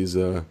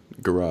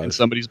garage. In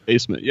somebody's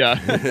basement.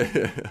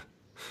 Yeah.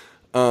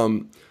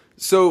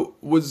 So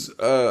was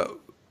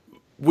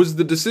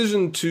the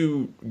decision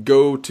to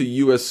go to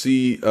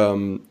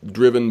USC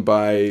driven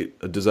by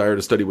a desire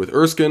to study with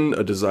Erskine,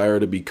 a desire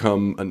to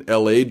become an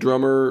LA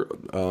drummer?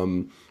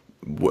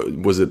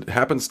 Was it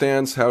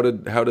happenstance? How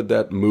did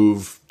that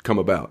move come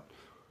about?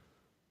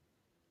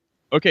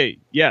 Okay,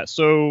 yeah.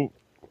 So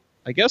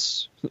I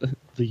guess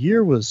the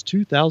year was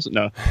 2000.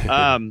 No,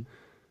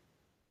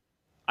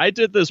 I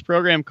did this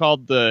program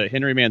called the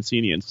Henry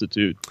Mancini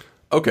Institute.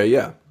 Okay,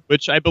 yeah.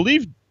 Which I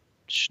believe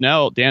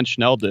Dan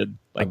Schnell did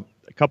a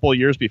couple of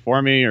years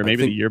before me, or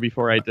maybe the year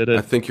before I did it.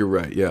 I think you're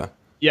right. Yeah.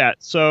 Yeah.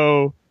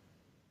 So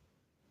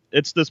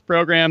it's this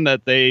program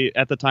that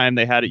at the time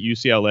they had at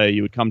UCLA.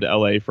 You would come to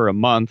LA for a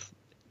month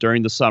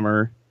during the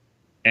summer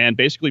and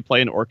basically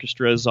play in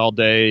orchestras all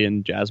day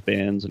and jazz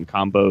bands and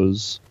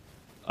combos.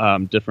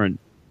 Different.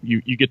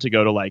 You get to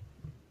go to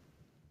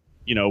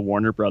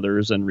Warner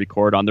Brothers and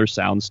record on their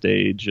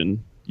soundstage,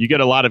 and you get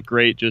a lot of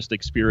great just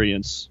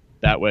experience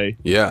that way.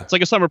 Yeah. It's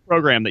like a summer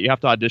program that you have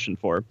to audition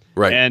for.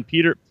 Right. And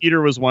Peter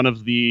was one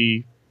of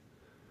the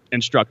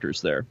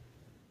instructors there.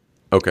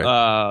 Okay.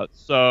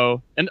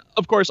 And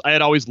of course I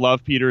had always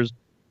loved Peter's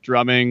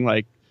drumming.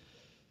 I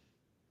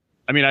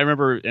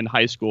remember in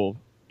high school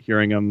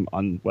hearing him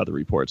on Weather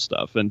Report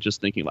stuff and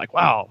just thinking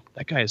wow,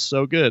 that guy is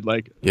so good.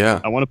 Yeah.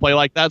 I want to play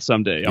like that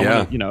someday. I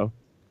want to,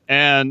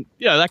 And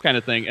yeah, that kind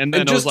of thing. And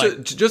then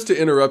just to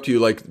interrupt you,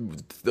 like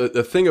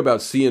the thing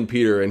about seeing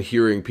Peter and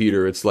hearing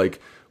Peter, it's like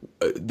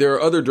there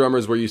are other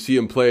drummers where you see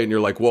him play and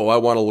you're like, whoa, I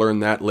want to learn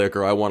that lick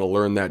or I want to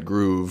learn that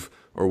groove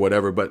or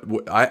whatever. But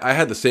I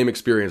had the same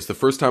experience. The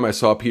first time I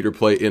saw Peter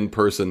play in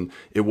person,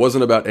 it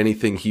wasn't about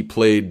anything he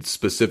played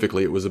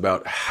specifically. It was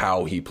about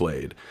how he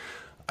played.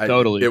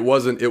 Totally. It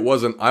wasn't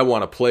I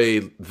want to play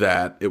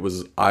that. It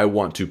was I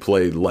want to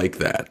play like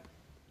that.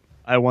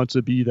 I want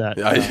to be that.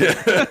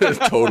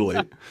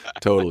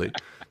 Totally.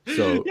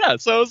 So yeah,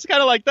 so it's kind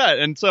of like that.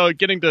 And so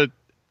getting to,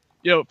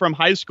 from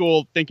high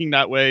school thinking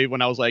that way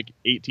when I was like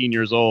 18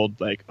 years old,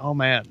 like, oh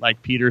man,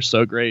 like Peter's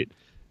so great.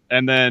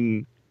 And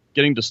then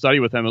getting to study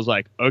with him was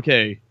like,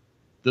 okay,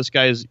 this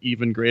guy is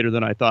even greater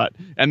than I thought.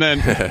 And then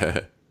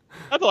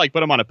not to like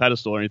put him on a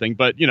pedestal or anything,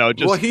 but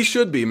just well, he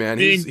should be, man.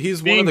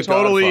 He's one of the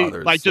totally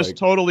godfathers. like just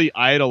totally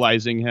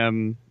idolizing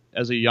him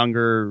as a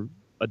younger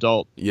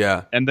adult.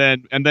 Yeah. And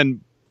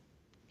then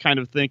kind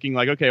of thinking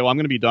like, okay, well, I'm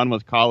going to be done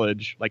with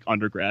college, like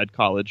undergrad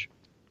college.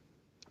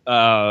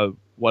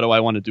 What do I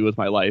want to do with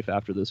my life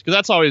after this? Because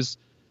that's always,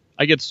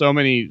 I get so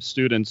many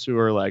students who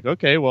are like,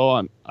 okay,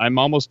 well, I'm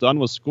almost done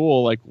with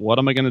school. Like, what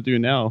am I going to do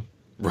now?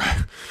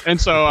 Right.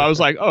 And so I was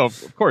like, oh,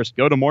 of course,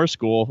 go to more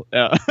school.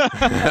 No,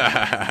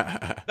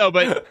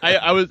 but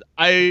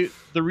the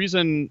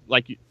reason,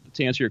 like,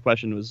 to answer your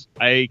question was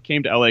I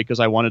came to LA because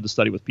I wanted to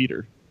study with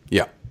Peter.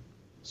 Yeah.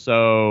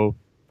 So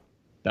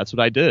that's what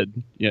I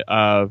did. Yeah.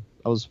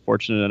 I was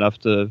fortunate enough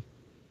to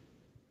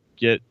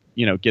get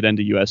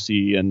into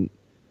USC, and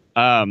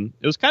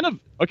it was kind of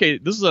okay.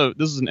 This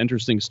is an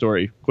interesting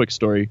story. Quick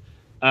story.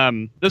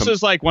 This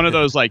is like one of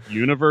those like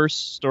universe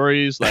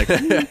stories. Like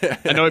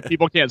I know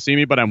people can't see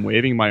me, but I'm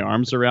waving my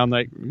arms around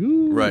like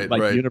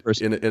right, universe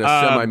in a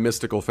semi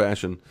mystical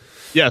fashion.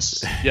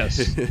 Yes.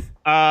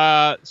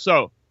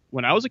 So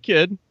when I was a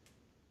kid,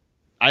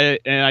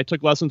 I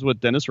took lessons with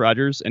Dennis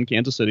Rogers in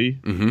Kansas City,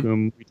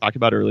 whom we talked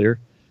about earlier.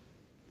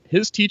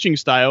 His teaching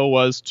style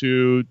was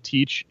to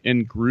teach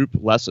in group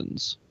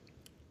lessons.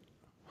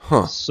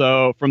 Huh.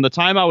 So from the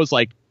time I was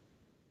like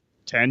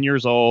 10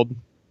 years old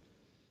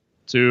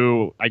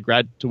to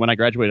when I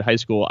graduated high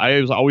school, I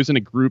was always in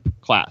a group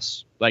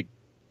class, like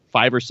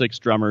 5 or 6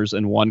 drummers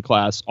in one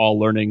class, all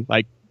learning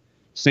like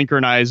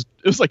synchronized.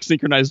 It was like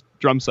synchronized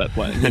drum set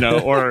playing,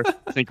 or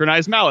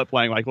synchronized mallet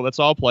playing. Like, well, let's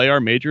all play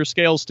our major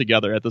scales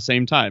together at the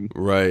same time.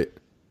 Right.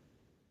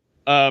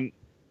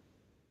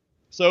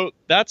 So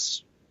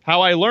that's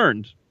how I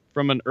learned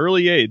from an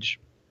early age.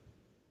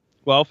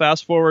 Well,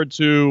 fast forward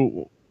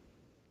to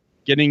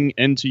getting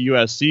into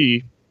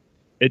USC,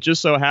 it just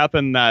so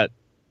happened that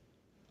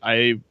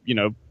I,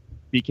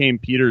 became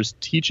Peter's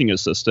teaching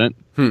assistant.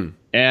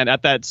 And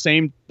at that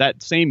same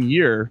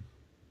year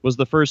was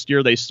the first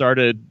year they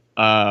started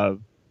a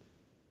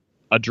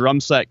drum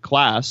set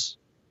class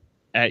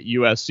at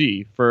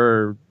USC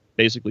for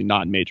basically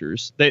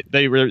non-majors.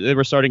 They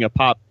were starting a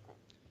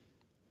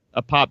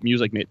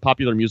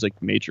popular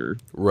music major,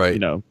 right?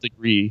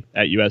 Degree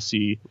at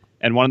USC,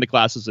 and one of the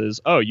classes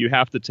is, you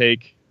have to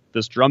take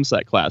this drum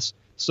set class.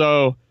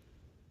 So,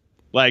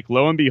 like,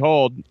 lo and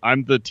behold,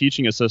 I'm the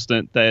teaching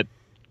assistant that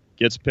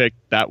gets picked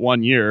that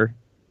one year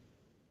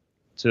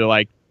to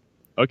like,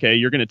 okay,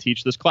 you're going to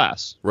teach this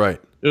class.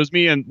 Right. It was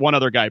me and one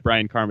other guy,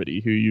 Brian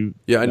Carmody, who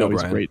I know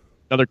he's Brian.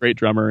 Another great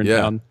drummer in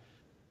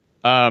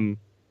town.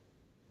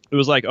 It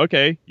was like,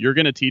 okay, you're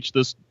going to teach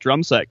this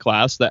drum set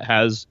class that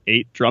has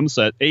 8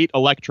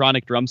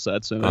 electronic drum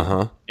sets in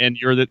it, and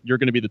you're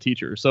going to be the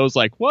teacher. So it was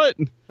like, what?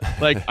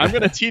 Like, I'm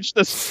going to teach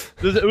this.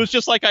 It was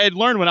just like I had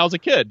learned when I was a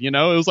kid, It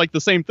was like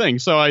the same thing.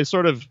 So I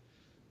sort of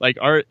like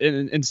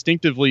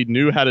instinctively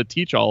knew how to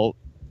teach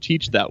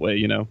that way,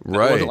 It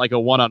wasn't like a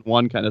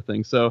one-on-one kind of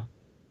thing. So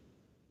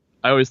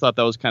I always thought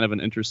that was kind of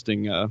an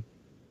interesting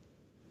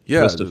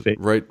twist of fate.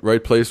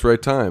 Right place, right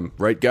time,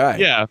 right guy.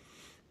 Yeah.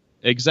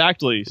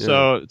 Exactly. Yeah.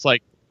 So it's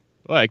like,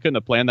 well, I couldn't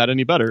have planned that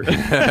any better.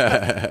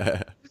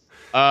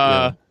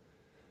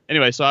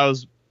 Anyway, so I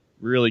was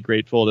really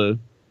grateful to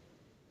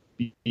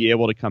be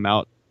able to come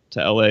out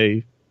to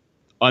LA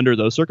under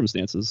those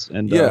circumstances.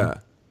 And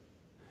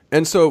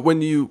and so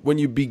when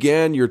you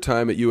began your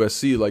time at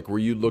USC, like were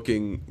you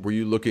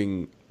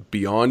looking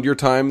beyond your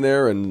time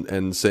there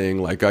and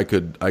saying like I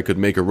could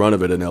make a run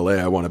of it in LA,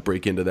 I want to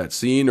break into that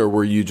scene, or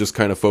were you just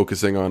kind of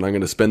focusing on I'm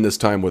going to spend this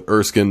time with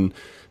Erskine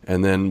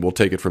and then we'll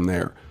take it from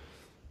there?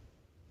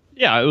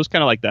 Yeah, it was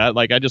kind of like that.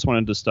 Like I just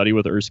wanted to study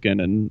with Erskine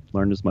and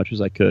learn as much as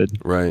I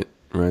could. Right.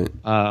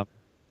 And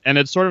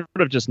it sort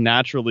of just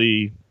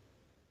naturally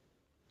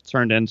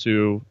turned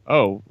into,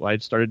 I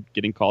started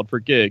getting called for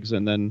gigs,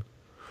 and then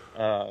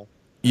met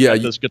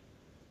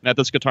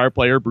this guitar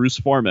player, Bruce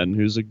Foreman,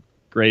 who's a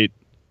great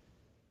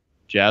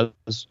jazz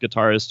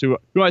guitarist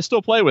who I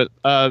still play with.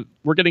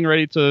 We're getting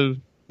ready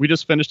we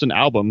just finished an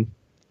album,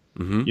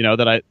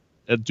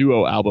 a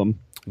duo album.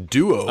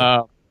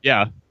 Duo?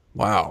 Yeah.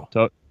 Wow.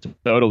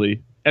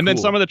 Totally. And cool. then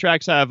some of the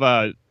tracks have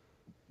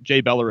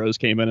Jay Bellerose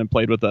came in and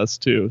played with us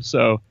too.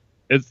 So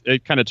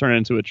it kind of turned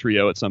into a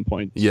trio at some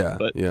point. Yeah.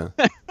 But yeah.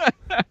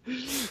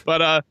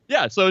 But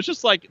yeah, so it's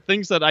just like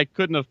things that I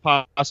couldn't have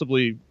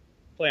possibly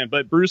planned.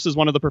 But Bruce is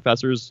one of the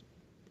professors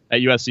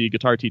at USC,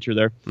 guitar teacher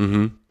there,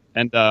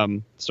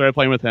 and started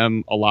playing with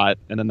him a lot,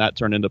 and then that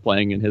turned into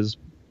playing in his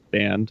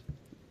band,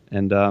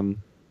 and so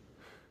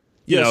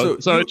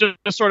it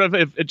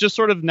just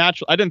sort of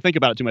natural. I didn't think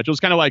about it too much. It was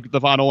kind of like the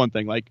Von Olen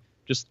thing, like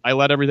just I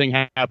let everything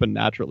happen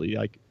naturally,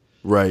 like.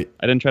 Right.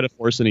 I didn't try to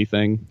force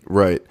anything.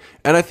 Right.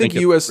 And I think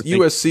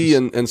USC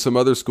and some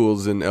other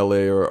schools in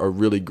LA are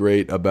really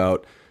great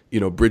about,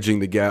 bridging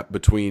the gap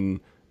between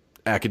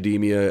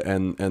academia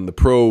and the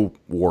pro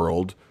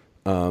world.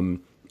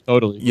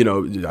 Totally.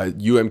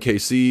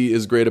 UMKC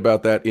is great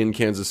about that in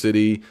Kansas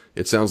City.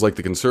 It sounds like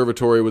the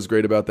Conservatory was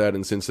great about that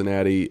in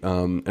Cincinnati.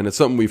 And it's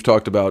something we've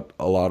talked about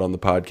a lot on the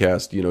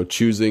podcast,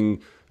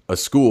 choosing a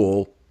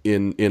school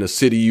in a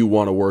city you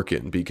want to work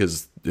in,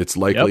 because it's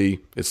likely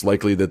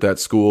that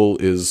school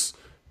is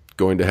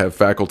going to have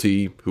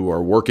faculty who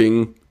are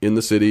working in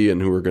the city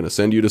and who are going to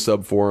send you to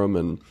sub for them.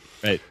 And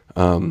right.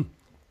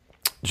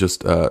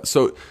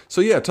 So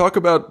yeah, talk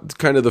about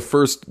kind of the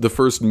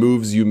first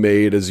moves you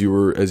made as you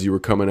were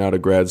coming out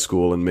of grad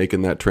school and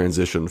making that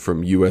transition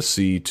from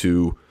USC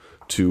to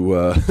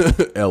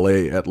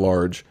LA at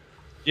large.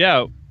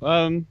 Yeah.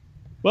 Well,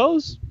 it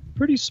was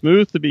pretty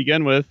smooth to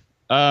begin with.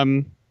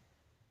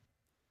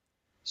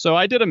 So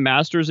I did a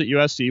master's at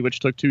USC, which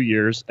took 2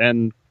 years,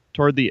 and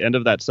toward the end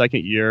of that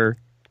second year,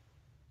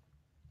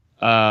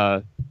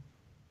 I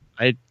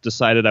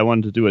decided I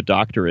wanted to do a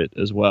doctorate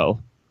as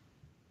well.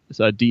 It's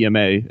a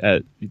DMA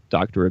at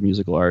Doctor of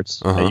Musical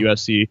Arts at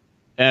USC,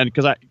 and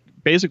because I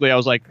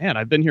was like, man,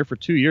 I've been here for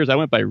 2 years. I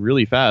went by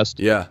really fast.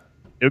 Yeah,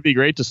 it would be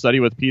great to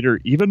study with Peter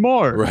even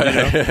more.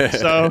 Right.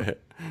 So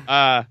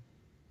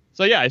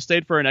yeah, I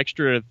stayed for an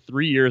extra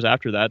 3 years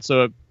after that.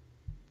 So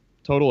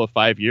total of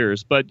 5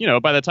 years. But,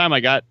 by the time I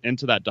got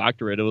into that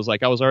doctorate, it was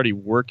like I was already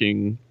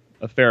working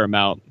a fair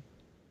amount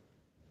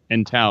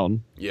in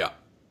town. Yeah.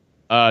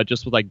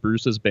 Just with like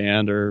Bruce's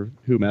band or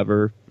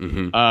whomever.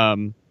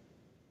 Mm-hmm.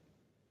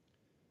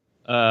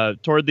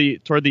 Toward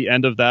the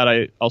end of that,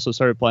 I also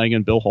started playing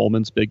in Bill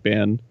Holman's big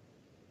band.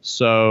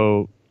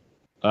 So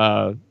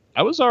I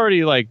was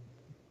already like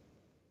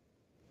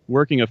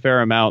working a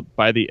fair amount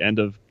by the end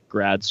of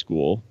grad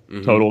school,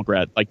 total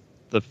grad, like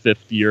the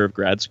 5th year of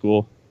grad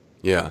school.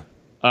 Yeah.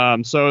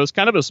 So it was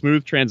kind of a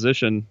smooth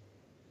transition.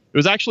 It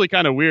was actually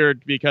kind of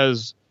weird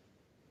because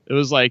it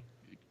was like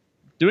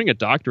doing a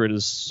doctorate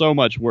is so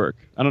much work.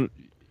 If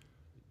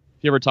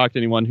you ever talk to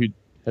anyone who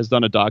has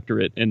done a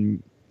doctorate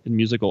in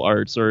musical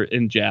arts or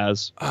in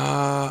jazz,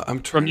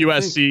 I'm from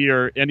USC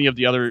or any of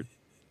the other.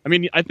 I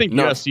mean, I think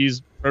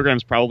USC's program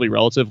is probably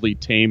relatively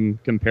tame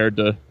compared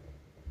to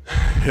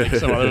like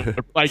some other,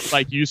 like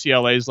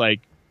UCLA's like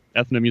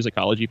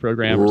ethnomusicology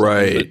program. Or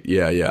right.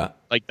 Yeah.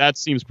 Like that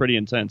seems pretty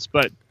intense.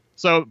 But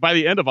so by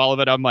the end of all of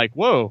it, I'm like,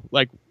 whoa,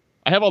 like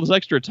I have all this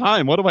extra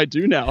time. What do I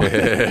do now?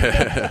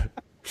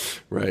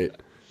 Right.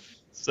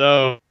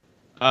 So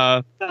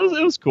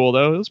it was cool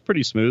though. It was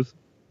pretty smooth.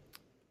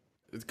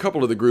 A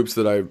couple of the groups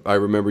that I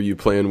remember you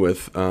playing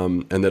with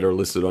and that are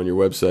listed on your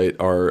website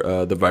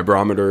are the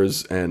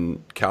Vibrometers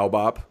and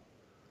Cowbop.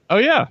 Oh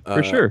yeah,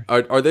 for sure.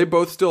 Are they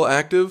both still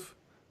active?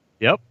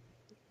 Yep.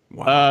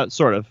 Wow.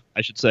 Sort of,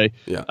 I should say.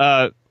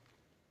 Yeah.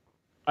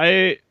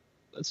 I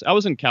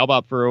was in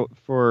Cowbop for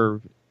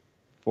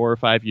 4 or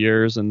 5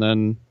 years, and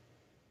then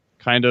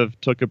kind of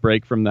took a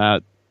break from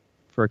that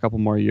for a couple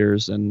more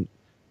years. And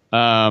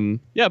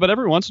but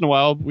every once in a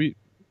while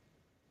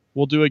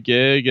we'll do a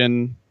gig,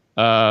 and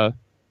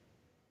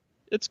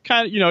it's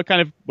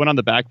kind of went on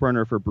the back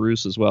burner for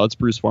Bruce as well. It's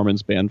Bruce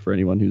Foreman's band for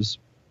anyone who's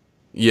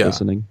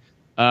listening.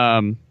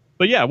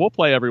 But yeah, we'll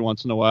play every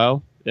once in a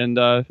while, and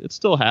it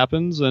still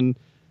happens. And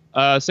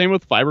same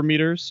with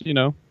Vibrometers,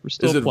 we're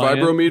still Is it playing.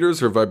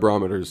 Vibrometers or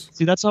Vibrometers?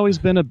 See, that's always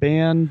been a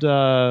band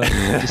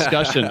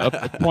discussion.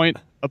 a point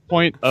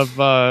of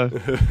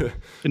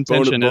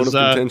contention bone is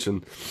of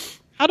contention.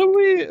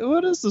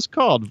 What is this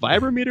called?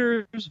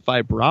 Vibrometers,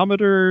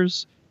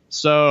 Vibrometers.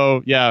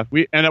 So yeah,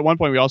 and at one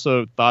point we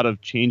also thought of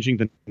changing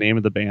the name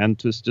of the band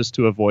just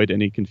to avoid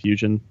any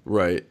confusion.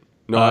 Right.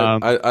 No,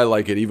 I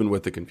like it even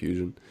with the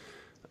confusion.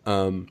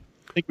 I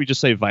think we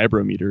just say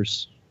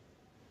Vibrometers.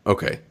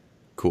 Okay.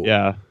 Cool.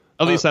 Yeah.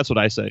 At least that's what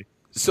I say.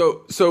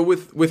 So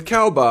with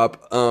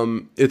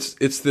Cowbop,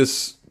 it's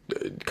this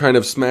kind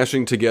of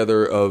smashing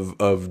together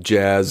of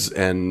jazz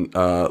and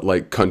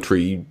like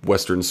country,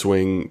 western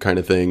swing kind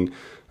of thing.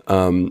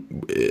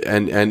 And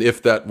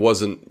if that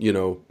wasn't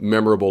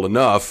memorable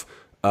enough,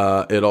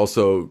 it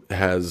also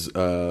has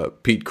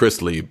Pete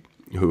Chrisley,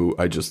 who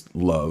I just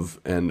love,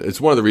 and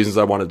it's one of the reasons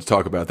I wanted to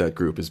talk about that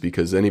group is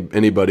because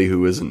anybody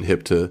who isn't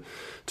hip to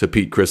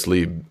Pete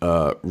Chrisley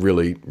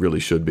really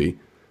should be.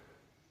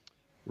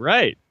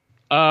 Right.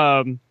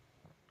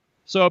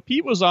 So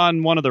Pete was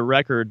on one of the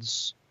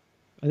records.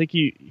 I think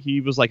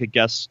he was like a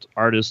guest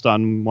artist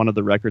on one of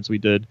the records we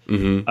did.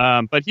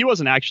 Mm-hmm. But he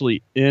wasn't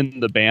actually in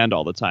the band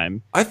all the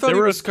time. I thought he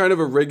was kind of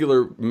a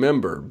regular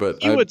member,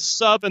 but he would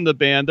sub in the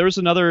band. There was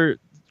another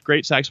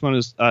great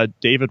saxophonist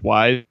David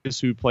Wise,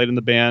 who played in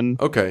the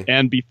band. Okay.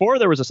 And before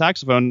there was a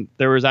saxophone,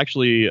 there was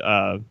actually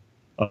a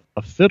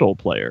fiddle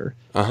player.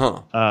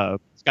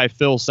 This guy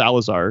Phil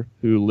Salazar,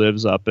 who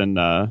lives up in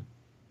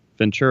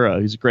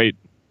Ventura. He's a great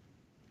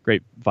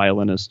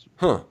violinist,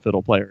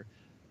 fiddle player.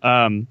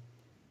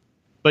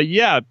 But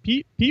yeah,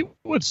 Pete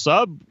would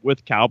sub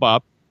with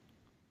Cowbop.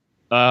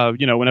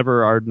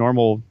 Whenever our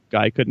normal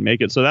guy couldn't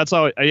make it. So that's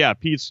how.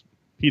 Pete's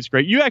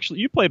great.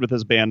 You played with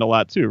his band a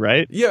lot too,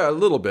 right? Yeah, a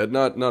little bit,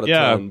 not a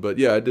ton, but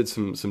yeah, I did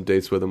some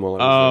dates with him while I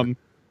was there.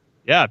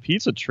 Yeah,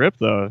 Pete's a trip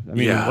though. I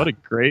mean, what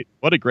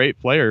a great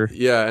player.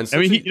 Yeah, and I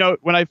mean,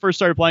 when I first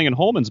started playing in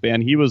Holman's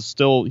band, he was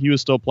still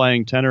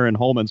playing tenor in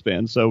Holman's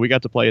band, so we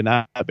got to play in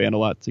that band a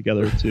lot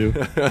together too.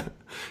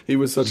 He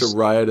was such a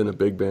riot in a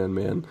big band,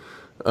 man.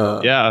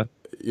 Yeah.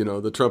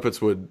 The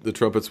trumpets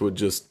would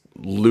just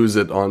lose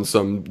it on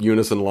some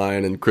unison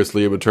line, and Chris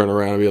Lee would turn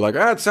around and be like,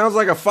 it sounds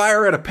like a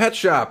fire at a pet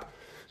shop.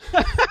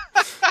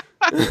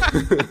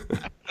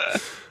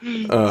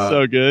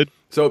 So good.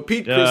 So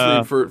Pete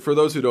Chrislieb, for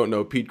those who don't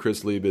know, Pete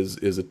Chrislieb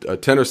is a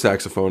tenor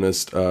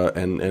saxophonist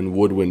and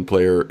woodwind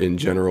player in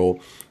general.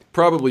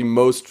 Probably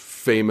most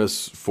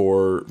famous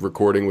for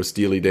recording with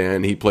Steely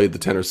Dan. He played the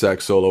tenor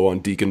sax solo on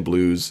Deacon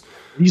Blues.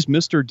 He's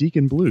Mr.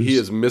 Deacon Blues. He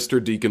is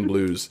Mr. Deacon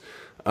Blues.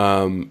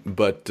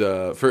 But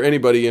for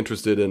anybody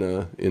interested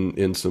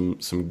in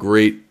some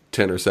great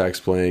tenor sax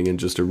playing and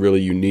just a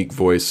really unique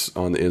voice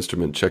on the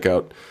instrument, check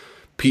out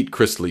Pete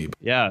Chrislieb.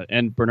 Yeah,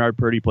 and Bernard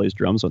Purdy plays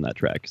drums on that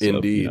track. So,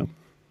 Indeed.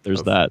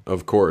 There's that.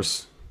 Of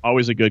course.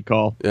 Always a good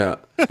call. Yeah.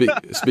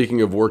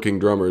 Speaking of working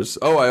drummers.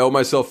 Oh, I owe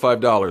myself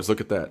 $5.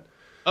 Look at that.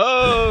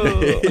 Oh.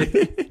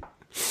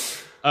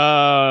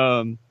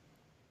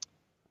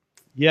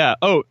 Yeah.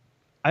 Oh,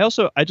 I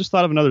just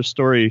thought of another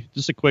story.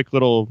 Just a quick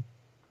little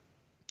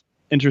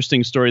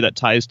interesting story that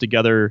ties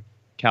together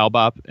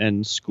Cowbop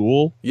and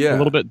school a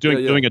little bit,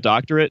 doing a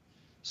doctorate.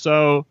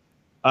 So,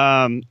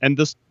 and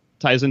this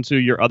ties into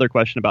your other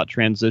question about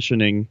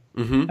transitioning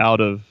out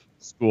of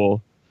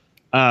school.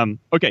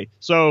 Okay,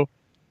 so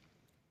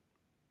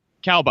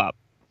Cowbop,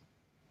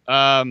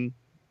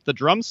 the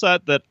drum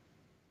set that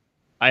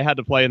I had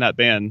to play in that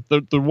band,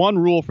 the one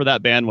rule for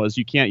that band was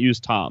you can't use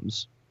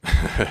toms.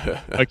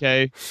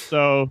 Okay,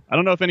 so I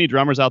don't know if any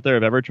drummers out there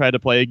have ever tried to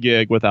play a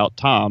gig without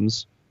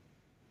toms,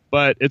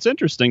 but it's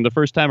interesting the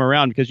first time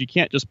around because you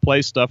can't just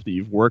play stuff that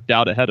you've worked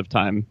out ahead of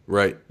time.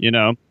 Right. We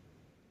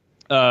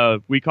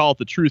call it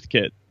the truth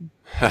kit.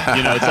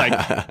 It's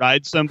like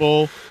ride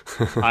cymbal,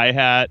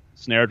 hi-hat,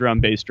 snare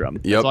drum, bass drum.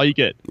 That's all you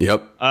get.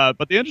 Yep.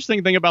 But the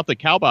interesting thing about the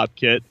Cowbop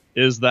kit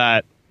is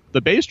that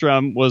the bass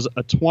drum was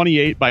a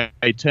 28 by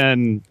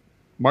 10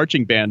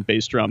 marching band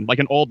bass drum, like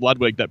an old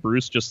Ludwig that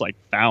Bruce just like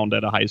found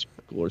at a high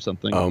school or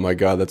something. Oh my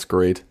God, that's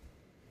great.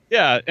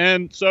 Yeah,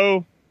 and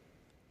so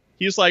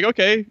he's like,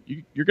 okay,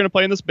 you're going to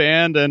play in this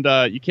band, and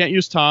you can't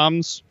use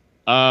toms,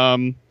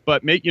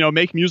 but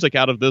make music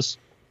out of this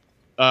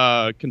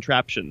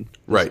contraption,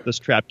 this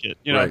trap kit,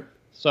 Right.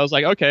 So I was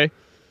like, okay,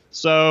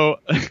 so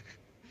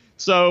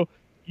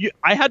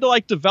I had to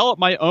like develop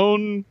my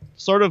own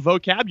sort of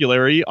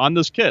vocabulary on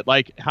this kit.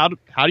 Like, how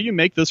do you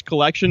make this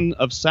collection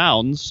of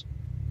sounds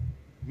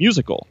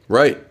musical?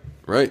 Right.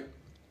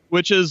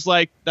 Which is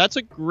like, that's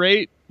a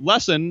great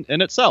lesson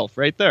in itself,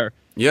 right there.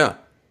 Yeah.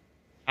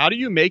 How do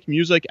you make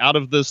music out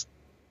of this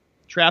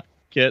trap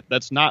kit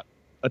that's not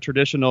a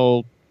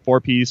traditional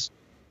 4-piece,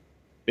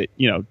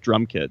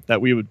 drum kit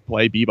that we would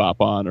play bebop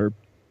on or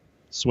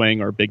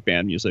swing or big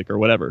band music or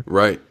whatever?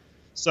 Right.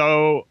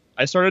 So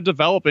I started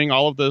developing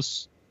all of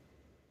this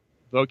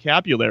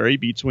vocabulary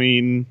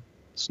between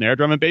snare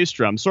drum and bass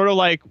drum. Sort of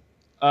like,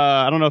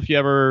 I don't know if you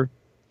ever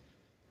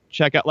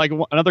check out, like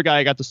another guy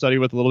I got to study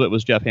with a little bit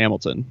was Jeff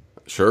Hamilton.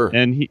 Sure.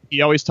 And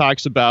he always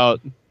talks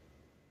about,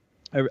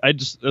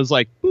 it was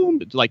like,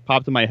 boom, it like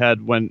popped in my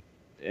head when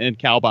in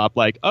Cowbop,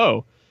 like,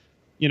 oh,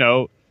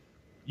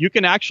 you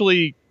can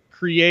actually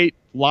create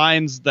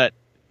lines that,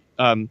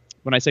 when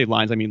I say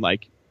lines, I mean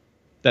like,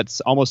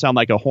 that's almost sound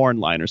like a horn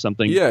line or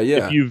something. Yeah.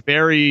 If you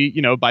vary,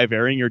 by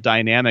varying your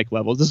dynamic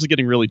levels, this is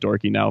getting really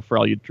dorky now for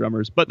all you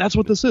drummers, but that's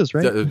what this is,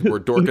 right? We're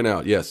dorking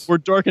out. Yes. We're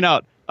dorking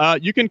out.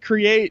 You can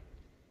create,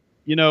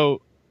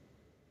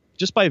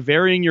 just by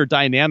varying your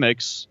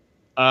dynamics,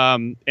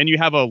 and you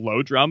have a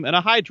low drum and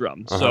a high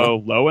drum. Uh-huh.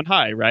 So low and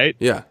high, right?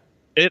 Yeah.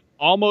 It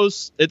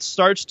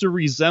starts to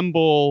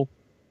resemble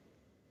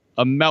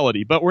a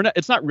melody, but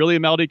it's not really a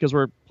melody because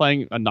we're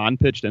playing a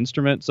non-pitched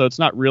instrument. So it's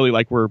not really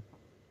like we're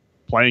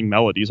playing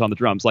melodies on the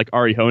drums like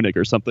Ari Honig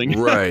or something.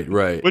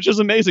 Right. Which is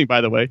amazing,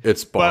 by the way.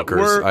 It's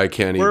bonkers. I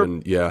can't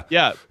even, yeah.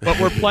 Yeah, but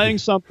we're playing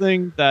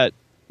something that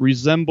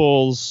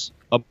resembles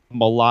a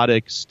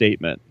melodic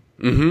statement.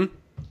 Mm-hmm.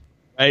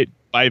 Right?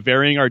 By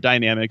varying our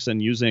dynamics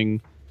and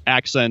using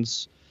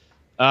accents,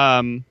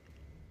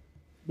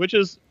 which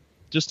is,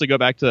 just to go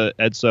back to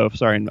Ed Sof,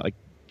 sorry, I'm like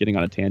getting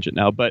on a tangent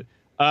now, but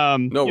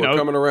no, we're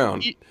coming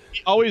around. He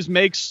always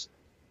makes,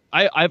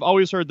 I've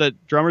always heard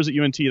that drummers at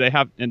UNT, they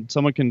have, and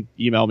someone can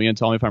email me and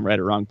tell me if I'm right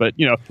or wrong, but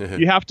you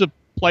have to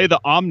play the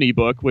Omni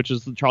book, which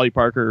is the Charlie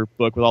Parker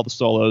book with all the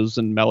solos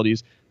and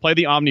melodies. Play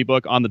the Omni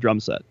book on the drum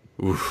set.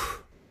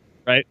 Oof.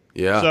 Right.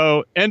 Yeah.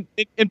 So, and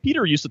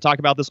Peter used to talk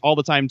about this all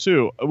the time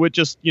too, with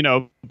just,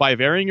 by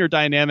varying your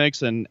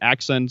dynamics and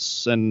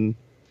accents and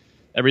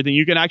everything,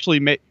 you can actually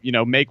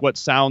make what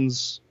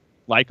sounds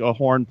like a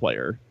horn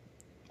player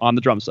on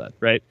the drum set.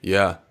 Right.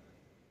 Yeah.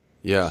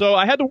 Yeah. So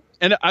I had to,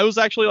 and I was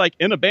actually like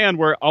in a band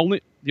where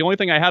the only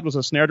thing I had was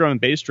a snare drum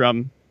and bass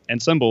drum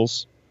and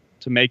cymbals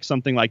to make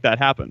something like that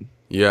happen.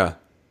 Yeah.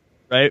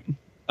 Right.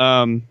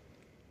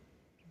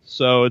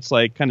 So it's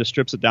like kind of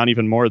strips it down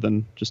even more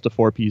than just a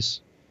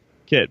 4-piece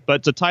kit.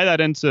 But to tie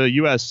that into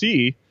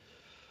USC,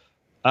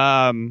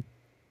 one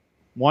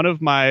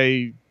of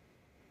my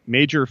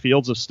major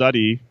fields of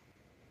study,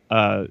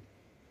 in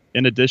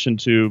addition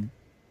to,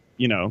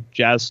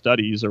 jazz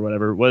studies or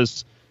whatever,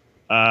 was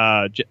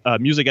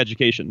music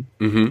education.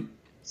 Mm-hmm.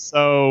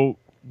 So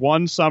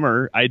one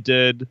summer I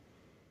did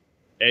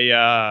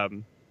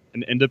an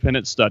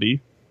independent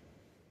study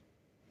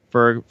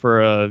for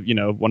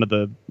one of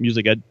the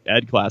music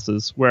ed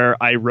classes where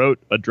I wrote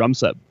a drum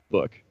set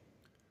book.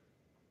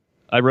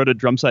 I wrote a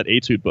drum set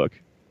etude book.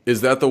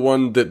 Is that the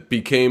one that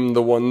became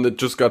the one that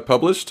just got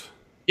published?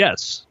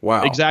 Yes.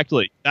 Wow.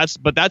 Exactly.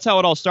 That's how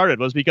it all started,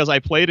 was because I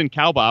played in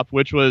Cowbop,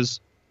 which was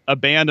a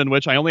band in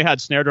which I only had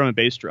snare drum and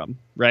bass drum,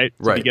 right?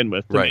 To begin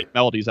with, to make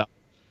melodies out.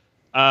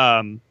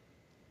 And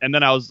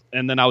then I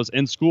was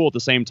in school at the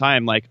same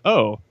time, like,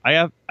 oh,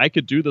 I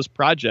could do this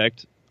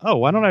project. Oh,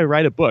 why don't I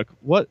write a book?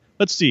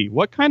 Let's see,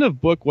 what kind of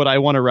book would I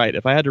want to write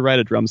if I had to write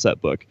a drum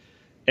set book?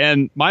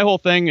 And my whole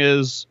thing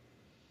is,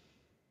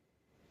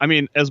 I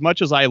mean, as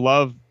much as I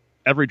love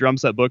every drum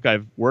set book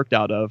I've worked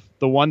out of,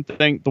 the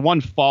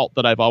one fault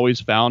that I've always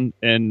found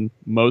in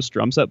most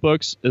drum set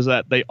books is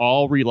that they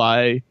all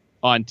rely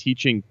on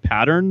teaching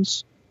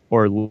patterns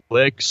or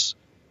licks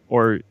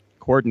or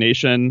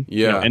coordination,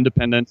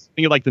 independence.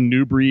 Think of like the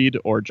New Breed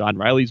or John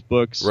Riley's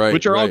books,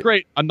 which are all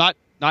great. I'm not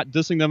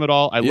dissing them at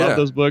all. I love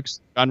those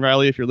books. John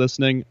Riley, if you're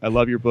listening, I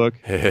love your book.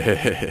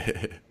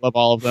 Love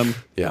all of them.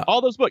 Yeah.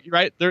 All those books,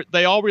 right?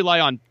 They all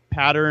rely on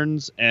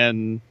patterns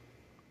and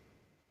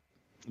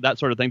that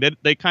sort of thing.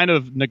 They kind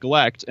of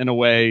neglect in a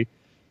way,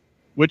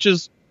 which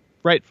is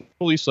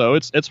rightfully so.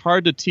 It's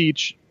hard to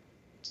teach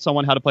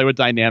someone how to play with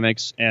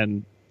dynamics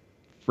and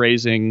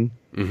phrasing,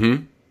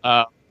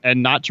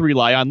 and not to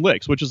rely on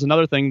licks, which is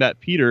another thing that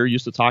Peter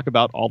used to talk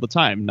about all the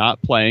time.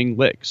 Not playing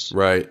licks,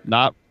 right?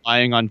 Not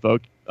relying on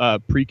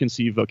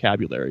preconceived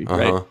vocabulary,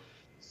 right?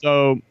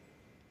 So,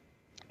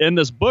 in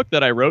this book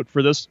that I wrote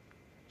for this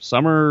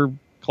summer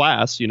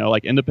class,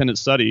 like independent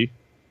study,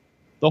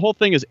 the whole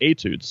thing is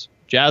etudes.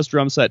 Jazz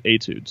drum set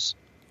etudes.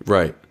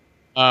 Right.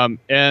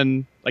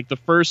 And like the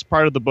first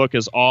part of the book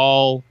is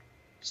all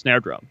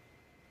snare drum,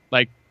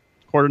 like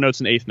quarter notes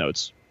and eighth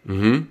notes.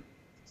 Mm-hmm.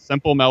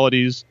 Simple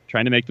melodies,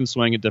 trying to make them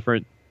swing at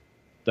different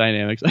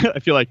dynamics. I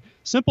feel like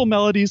simple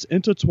melodies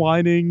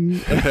intertwining.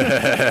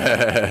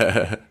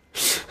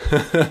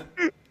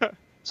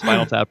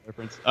 Spinal Tap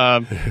reference.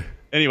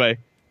 Anyway.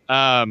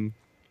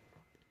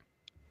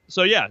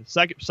 So yeah,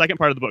 second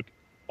part of the book,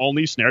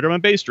 only snare drum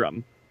and bass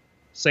drum.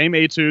 Same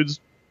etudes,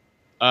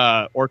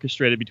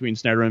 orchestrated between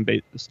snare drum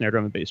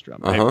and bass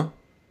drum. Right?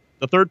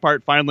 The third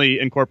part finally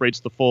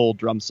incorporates the full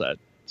drum set.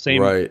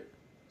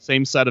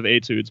 Same set of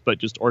etudes, but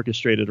just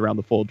orchestrated around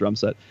the full drum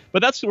set.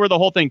 But that's where the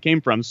whole thing came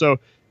from. So,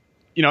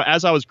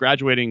 as I was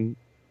graduating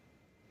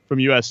from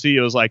USC,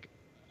 it was like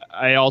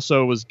I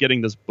also was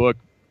getting this book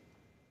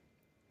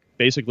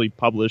basically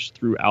published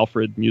through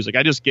Alfred Music.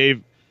 I just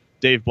gave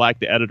Dave Black,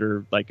 the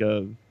editor,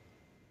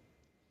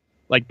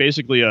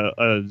 basically a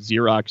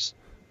Xerox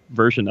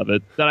version of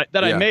it that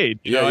I made.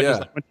 I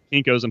just went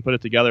to Kinko's and put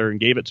it together and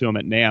gave it to him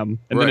at NAMM,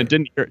 and then it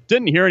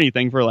didn't hear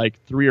anything for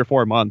like 3 or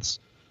 4 months.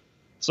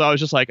 So I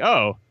was just like,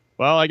 oh,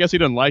 well, I guess he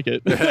didn't like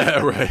it.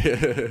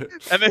 Right.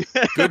 And then,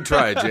 good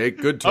try, Jake.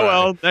 Good try.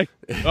 Oh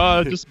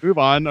well, just move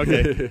on.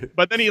 Okay.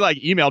 But then he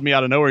emailed me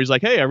out of nowhere. He's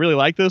like, hey, I really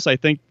like this. I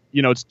think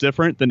it's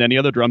different than any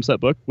other drum set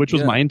book, which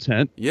was my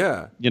intent.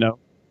 Yeah.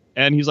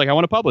 And he's like, I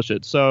want to publish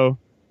it. So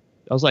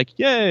I was like,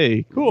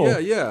 yay,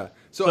 cool. Yeah.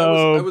 So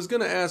I was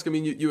going to ask, I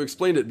mean, you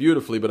explained it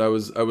beautifully, but I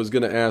was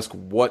going to ask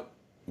what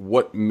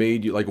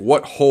made you, like,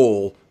 what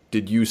hole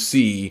did you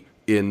see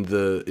in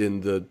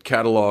the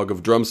catalog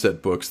of drum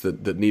set books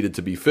that needed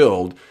to be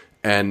filled?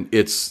 And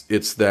it's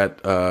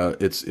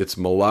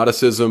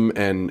melodicism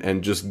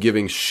and just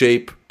giving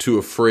shape to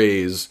a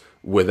phrase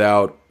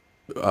without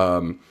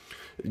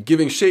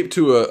giving shape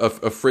to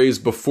a phrase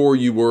before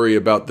you worry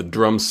about the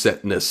drum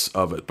setness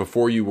of it,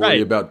 before you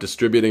worry about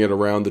distributing it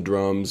around the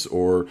drums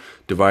or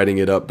dividing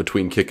it up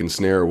between kick and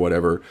snare or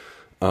whatever.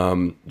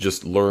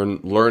 Just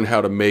learn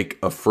how to make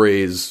a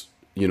phrase,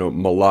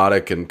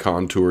 melodic and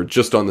contoured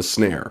just on the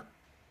snare.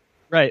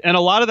 Right. And a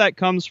lot of that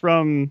comes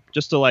from,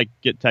 just to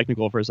get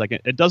technical for a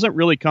second, it doesn't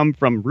really come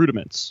from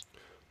rudiments.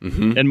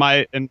 Mm-hmm. In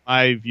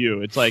my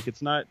view.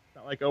 It's not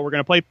like, oh, we're going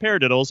to play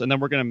paradiddles and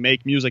then we're going to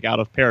make music out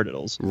of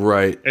paradiddles.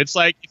 Right. It's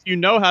like, if you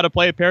know how to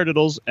play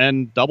paradiddles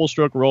and double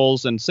stroke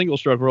rolls and single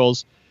stroke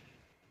rolls,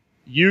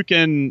 you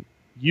can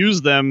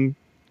use them,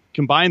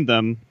 combine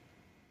them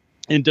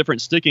in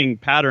different sticking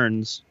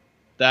patterns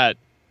that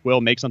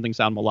will make something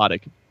sound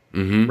melodic.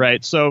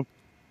 Right? So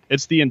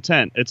it's the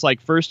intent. It's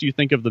like first you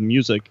think of the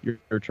music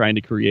you're trying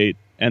to create,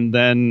 and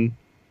then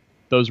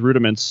those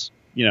rudiments,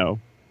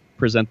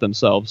 present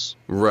themselves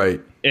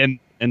in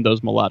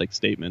those melodic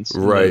statements,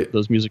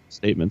 those music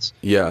statements.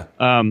 Yeah.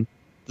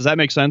 Does that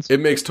make sense? It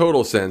makes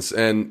total sense,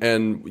 and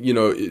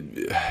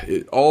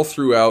all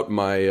throughout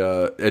my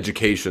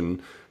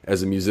education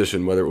as a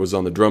musician, whether it was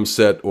on the drum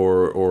set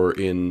or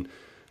in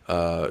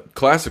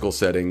classical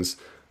settings,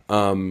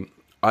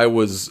 I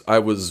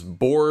was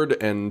bored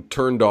and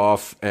turned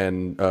off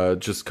and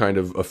just kind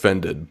of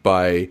offended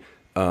by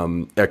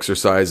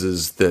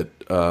exercises that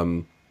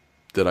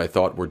I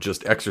thought were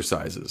just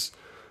exercises.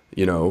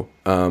 A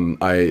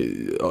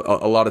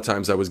lot of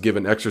times I was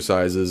given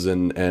exercises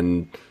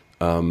and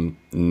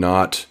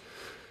not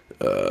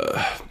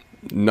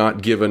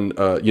given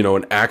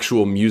an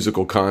actual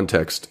musical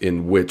context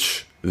in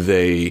which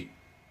they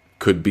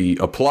could be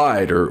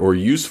applied or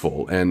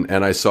useful, and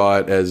I saw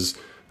it as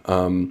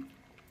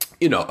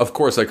of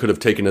course I could have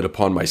taken it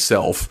upon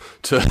myself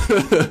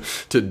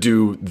to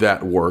do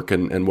that work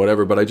and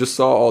whatever, but I just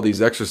saw all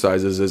these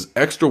exercises as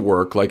extra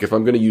work. Like, if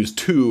I'm going to use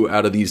 2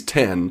 out of these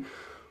 10,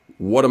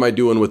 what am I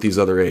doing with these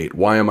other 8?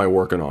 Why am I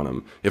working on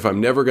them? If I'm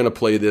never going to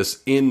play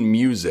this in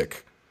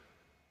music,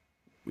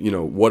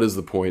 what is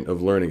the point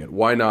of learning it?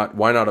 Why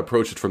not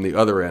approach it from the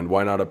other end?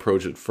 Why not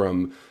approach it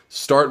from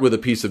start with a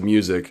piece of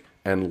music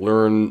and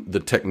learn the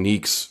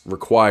techniques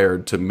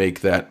required to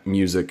make that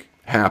music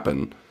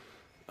happen?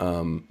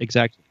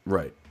 Exactly.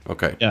 Right.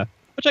 Okay. Yeah.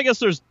 Which I guess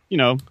there's,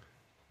 I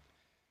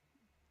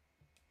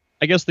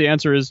guess the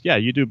answer is, yeah,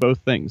 you do both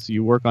things.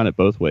 You work on it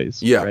both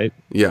ways. Yeah. Right.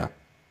 Yeah.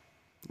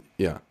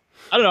 Yeah.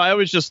 I don't know. I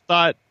always just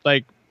thought,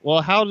 like,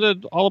 well, how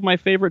did all of my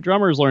favorite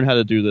drummers learn how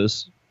to do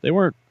this? They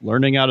weren't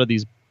learning out of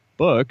these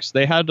books.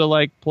 They had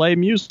to play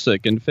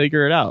music and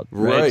figure it out.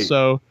 Right.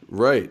 So.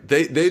 Right.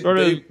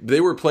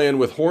 They were playing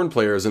with horn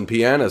players and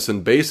pianists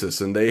and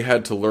bassists, and they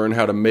had to learn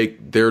how to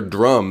make their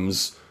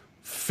drums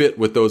fit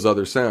with those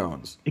other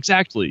sounds.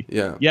 Exactly.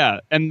 Yeah. Yeah.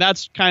 And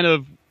that's kind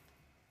of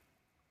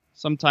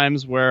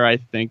sometimes where I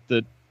think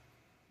that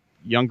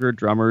younger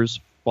drummers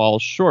fall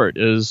short,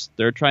 is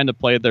they're trying to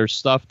play their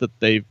stuff that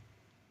they've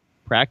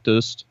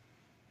practiced,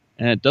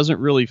 and it doesn't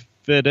really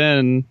fit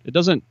in. It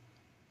doesn't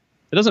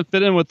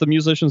fit in with the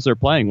musicians they're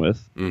playing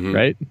with.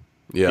 Right.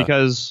 Yeah.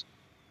 Because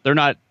they're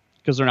not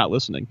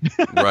listening.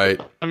 Right.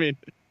 I mean,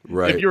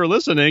 right. If you were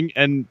listening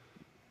and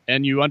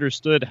you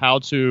understood how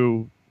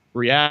to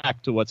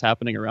react to what's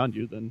happening around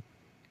you, then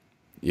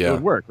it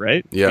would work,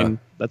 right? Yeah. I mean,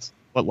 that's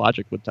what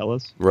logic would tell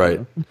us. Right.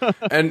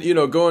 And,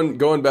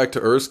 going back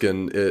to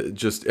Erskine,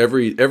 just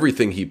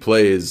everything he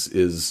plays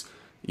is,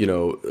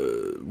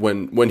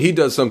 when he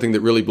does something that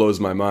really blows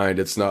my mind,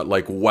 it's not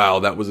like, wow,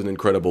 that was an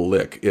incredible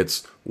lick.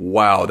 It's,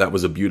 wow, that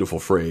was a beautiful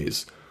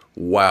phrase.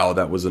 Wow,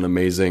 that was an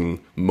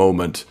amazing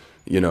moment.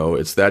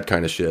 It's that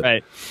kind of shit.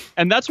 Right.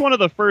 And that's one of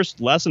the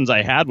first lessons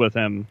I had with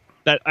him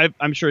that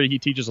I'm sure he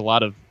teaches a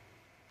lot of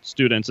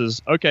students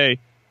is, okay,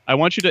 I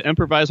want you to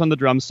improvise on the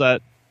drum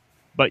set,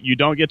 but you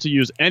don't get to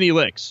use any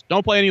licks.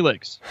 Don't play any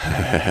licks.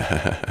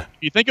 If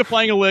you think of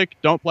playing a lick,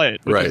 don't play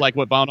it, which is like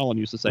what Von Ohlen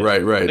used to say.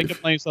 Right. If you think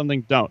of playing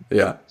something, don't.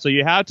 Yeah. So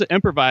you have to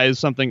improvise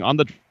something on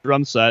the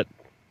drum set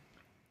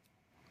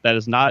that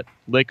is not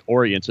lick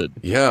oriented.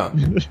 Yeah.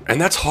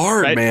 And that's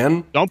hard, right?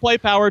 man. Don't play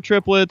power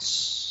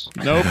triplets.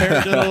 No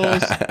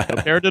paradiddles.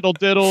 No paradiddle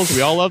diddles.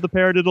 We all love the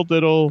paradiddle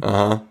diddle.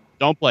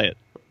 Don't play it.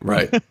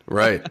 Right.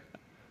 Right.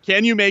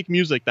 Can you make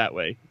music that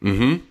way?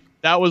 Mm-hmm.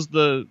 That was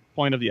the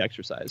point of the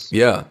exercise.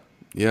 Yeah.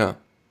 Yeah.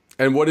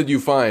 And what did you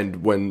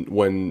find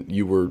when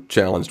you were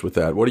challenged with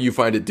that? What do you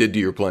find it did to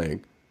your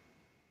playing?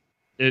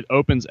 It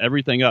opens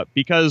everything up,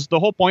 because the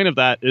whole point of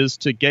that is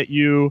to get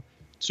you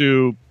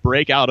to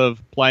break out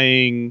of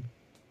playing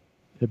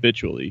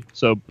habitually.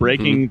 So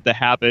breaking the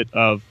habit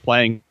of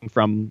playing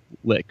from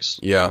licks.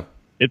 Yeah.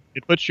 It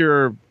puts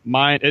your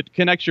mind, it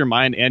connects your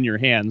mind and your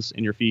hands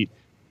and your feet,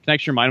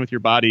 connects your mind with your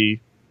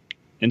body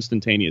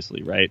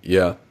instantaneously, right?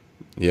 Yeah.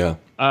 Yeah.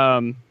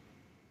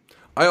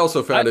 I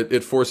also found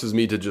it forces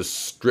me to just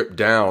strip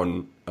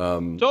down.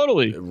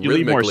 Totally. You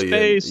leave more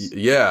space.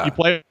 Yeah. You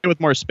play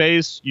with more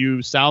space.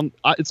 You sound,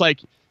 it's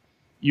like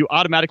you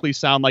automatically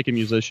sound like a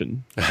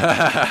musician. You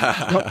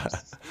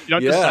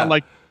don't just sound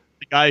like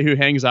the guy who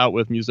hangs out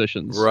with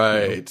musicians.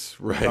 Right.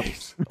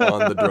 Right. On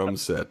the drum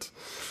set.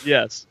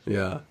 Yes.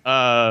 Yeah.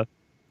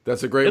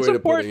 That's a great way to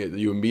put it.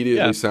 You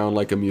immediately sound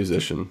like a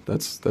musician.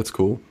 That's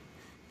cool.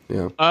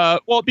 Yeah.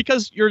 Well,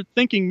 because you're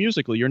thinking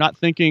musically, you're not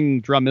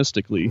thinking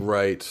drumistically.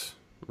 Right.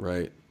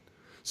 Right.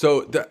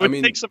 So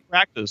it takes some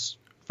practice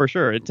for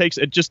sure. It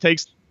just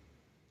takes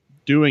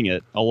doing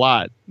it a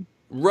lot.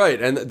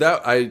 Right, and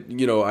that I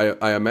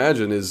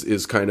imagine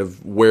is kind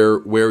of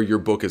where your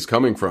book is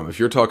coming from. If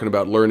you're talking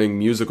about learning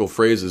musical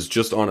phrases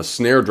just on a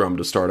snare drum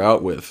to start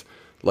out with,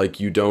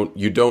 like you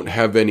don't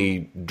have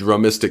any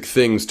drumistic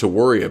things to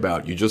worry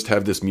about. You just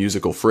have this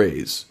musical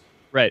phrase.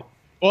 Right.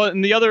 Well,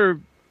 and the other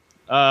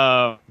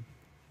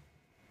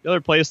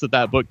place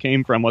that book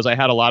came from was I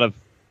had a lot of,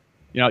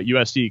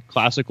 USC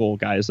classical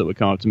guys that would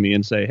come up to me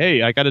and say,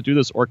 "Hey, I got to do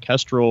this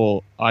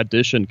orchestral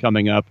audition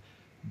coming up,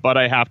 but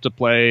I have to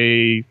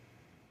play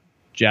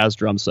jazz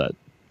drum set.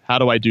 How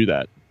do I do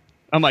that?"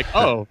 I'm like,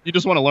 "Oh, you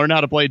just want to learn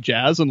how to play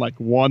jazz in like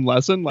one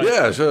lesson?" Like,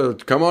 yeah, sure.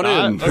 Come on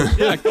in.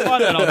 Yeah, come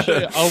on in. I'll show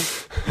you.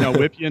 I'll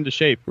whip you into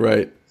shape.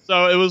 Right.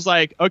 So it was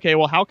like, okay,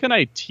 well, how can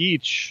I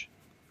teach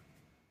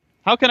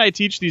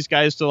these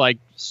guys to like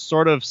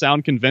sort of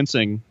sound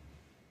convincing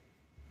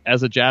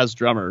as a jazz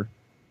drummer?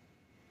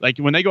 Like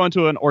when they go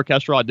into an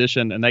orchestral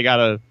audition and they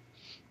gotta,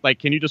 like,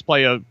 can you just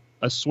play a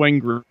swing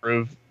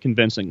groove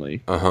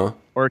convincingly? Uh-huh.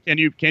 Or can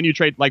you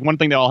trade, like, one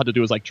thing they all had to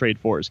do was like trade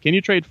fours. Can you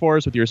trade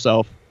fours with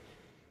yourself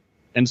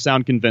and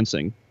sound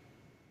convincing?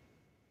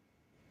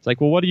 It's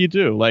like, well, what do you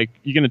do? Like,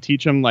 you're going to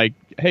teach them, like,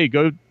 hey,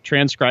 go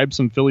transcribe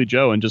some Philly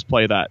Joe and just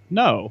play that.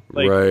 No.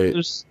 Like, right.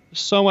 There's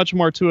so much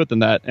more to it than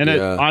that. And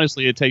Yeah.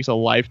 honestly, it takes a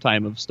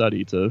lifetime of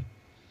study to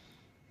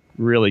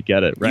really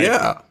get it, right?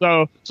 Yeah.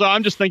 So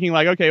I'm just thinking,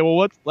 like, okay, well,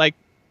 what's, like,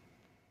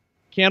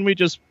 can we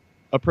just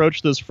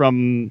approach this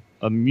from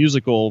a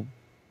musical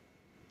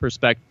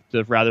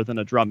perspective rather than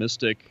a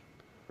drumistic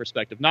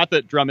perspective? Not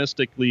that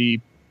drumistic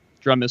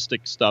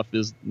stuff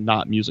is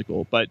not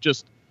musical, but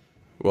just...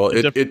 Well,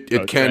 it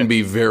approach, can right?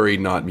 be very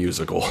not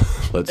musical.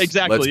 Let's be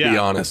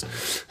honest.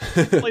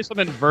 Play some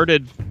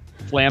inverted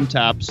flam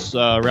taps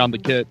around the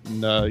kit,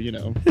 and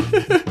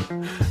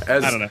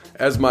As, I don't know.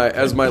 As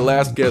my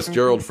last guest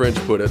Gerald French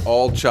put it,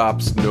 all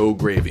chops, no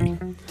gravy.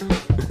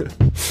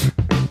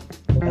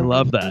 I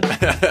love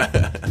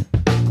that.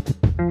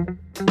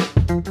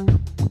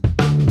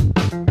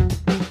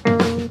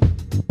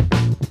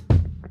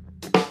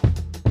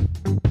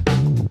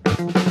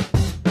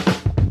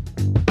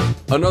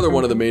 Another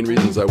one of the main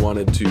reasons I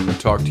wanted to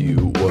talk to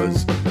you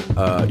was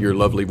your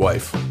lovely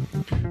wife,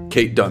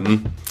 Kate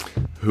Dutton,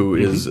 who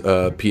is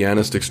a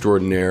pianist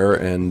extraordinaire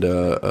and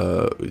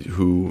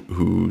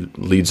who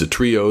leads a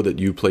trio that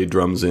you play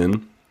drums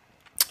in.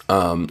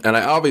 And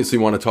I obviously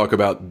want to talk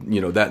about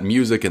that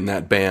music and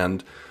that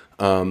band,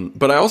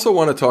 but I also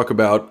want to talk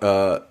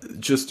about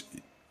just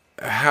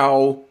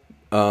how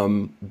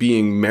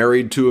being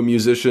married to a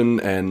musician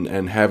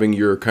and having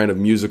your kind of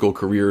musical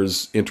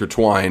careers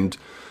intertwined.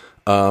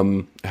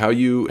 How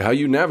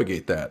you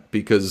navigate that,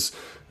 because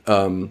we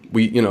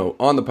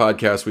on the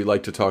podcast we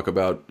like to talk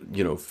about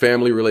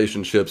family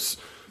relationships,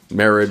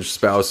 marriage,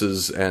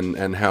 spouses,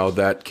 and how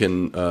that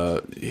can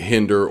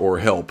hinder or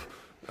help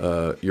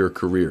your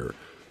career.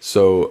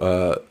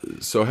 So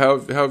how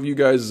have you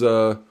guys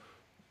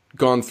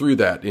gone through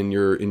that in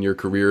your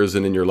careers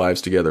and in your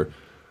lives together?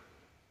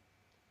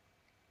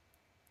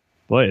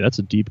 Boy, that's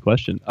a deep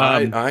question.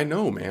 I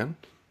know, man.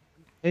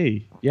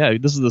 Hey, yeah,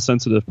 this is the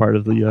sensitive part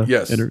of the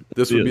yes.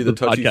 This would be the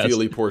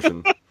touchy-feely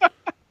portion.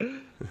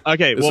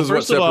 Okay, this is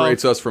what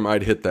separates us from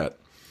I'd Hit That.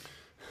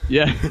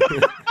 Yeah.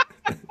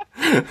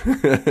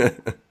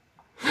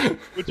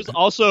 Which is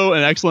also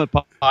an excellent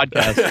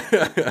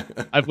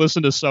podcast. I've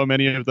listened to so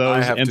many of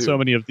those and so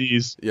many of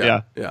these.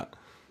 Yeah.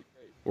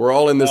 We're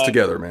all in this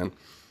together, man.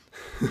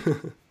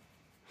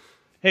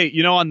 Hey,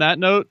 on that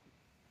note,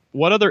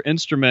 what other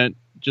instrument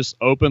just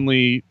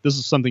openly, this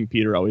is something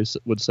Peter always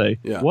would say,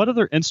 what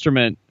other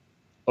instrument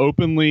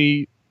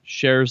openly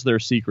shares their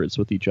secrets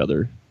with each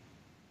other?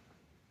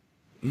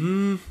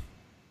 I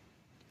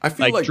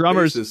feel like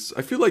drummers.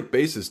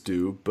 bassists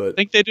do, but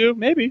Think they do?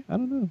 Maybe. I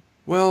don't know.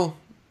 Well,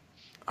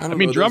 I don't know. I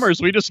mean,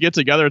 drummers, we just get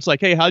together. It's like,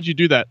 hey, how'd you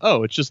do that?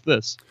 Oh, it's just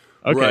this.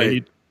 Okay.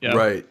 Right.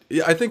 Right.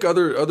 Yeah, I think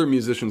other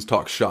musicians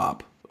talk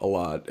shop a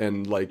lot,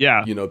 and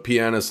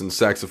pianists and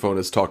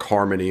saxophonists talk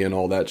harmony and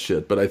all that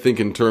shit. But I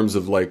think in terms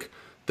of like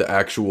the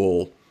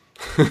actual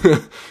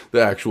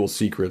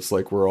secrets,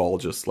 like we're all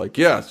just like,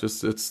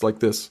 it's like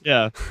this.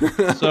 Yeah.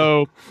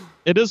 So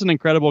it is an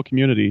incredible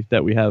community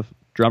that we have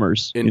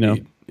drummers.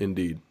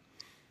 Indeed.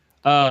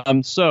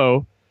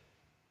 So,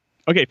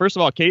 okay, first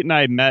of all, Kate and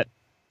I met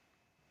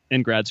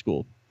in grad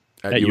school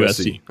at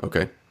USC.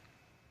 Okay.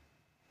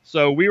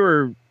 So we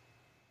were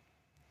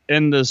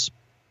in this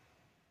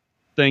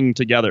thing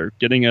together,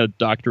 getting a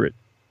doctorate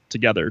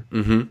together.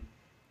 Mm-hmm.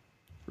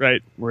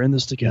 Right. We're in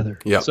this together.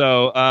 Yeah.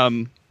 So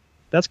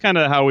that's kind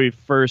of how we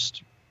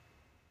first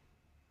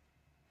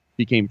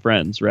became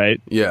friends,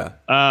 right? Yeah.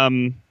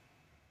 And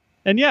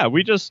yeah,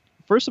 we just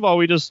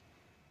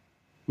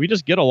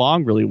get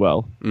along really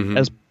well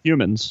as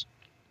humans.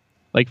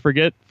 Like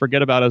forget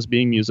about us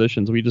being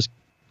musicians. We just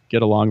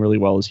get along really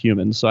well as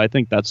humans. So I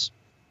think that's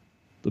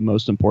the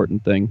most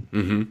important thing.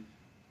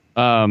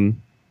 Mm-hmm.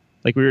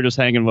 Like we were just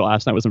hanging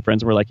last night with some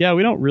friends and we're like, yeah,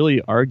 we don't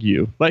really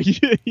argue. Like,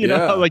 you know,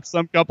 how, like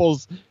some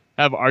couples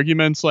have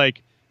arguments.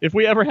 Like if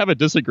we ever have a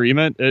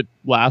disagreement, it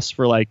lasts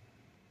for like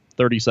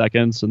 30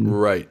 seconds. And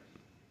right.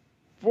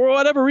 For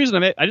whatever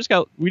reason,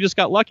 we just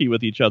got lucky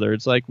with each other.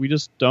 It's like, we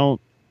just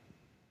don't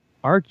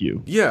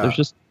argue. Yeah.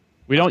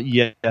 We don't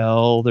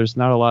yell. There's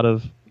not a lot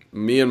of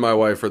me and my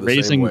wife are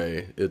the same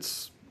way.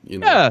 It's You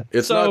know, Yeah,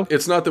 it's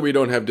not that we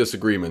don't have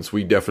disagreements.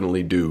 We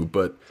definitely do,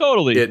 but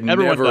totally,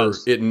 everyone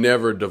does. It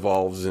never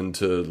devolves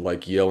into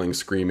like yelling,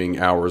 screaming,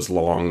 hours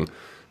long.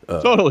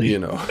 Totally, you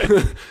know,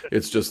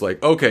 it's just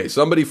like, okay,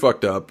 somebody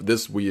fucked up.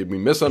 We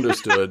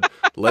misunderstood.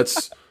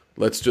 let's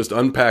just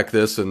unpack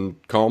this and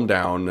calm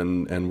down,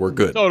 and we're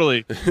good.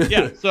 Totally,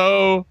 yeah.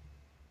 So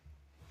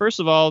first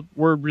of all,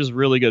 we're just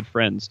really good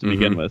friends to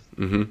begin with.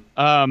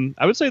 Mm-hmm.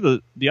 I would say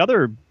the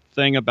other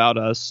thing about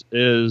us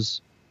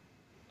is,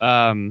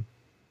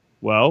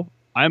 well,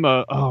 I'm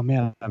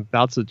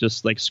about to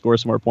just like score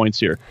some more points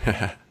here.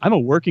 I'm a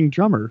working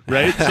drummer,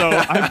 right? So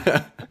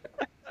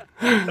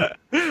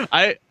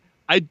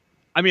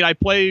I mean, I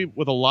play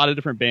with a lot of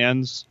different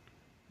bands,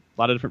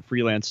 a lot of different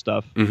freelance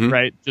stuff,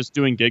 right? Just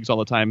doing gigs all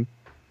the time.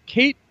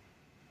 Kate,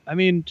 I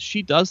mean,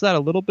 she does that a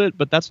little bit,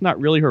 but that's not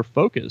really her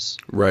focus.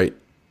 Right.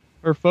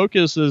 Her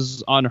focus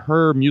is on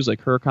her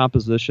music, her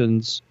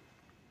compositions,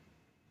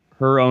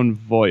 her own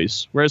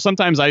voice. Whereas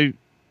sometimes I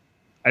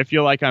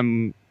feel like I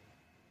don't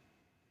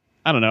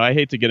know. I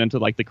hate to get into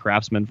like the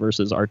craftsman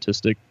versus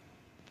artistic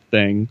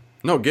thing.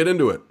 No, get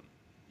into it.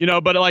 You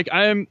know, but like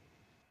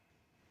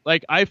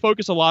I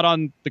focus a lot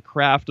on the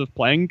craft of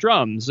playing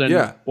drums, and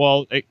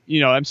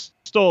I'm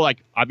still like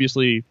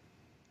obviously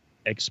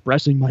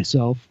expressing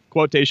myself,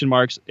 quotation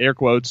marks, air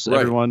quotes, right,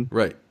 everyone,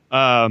 right.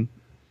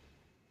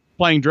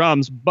 Playing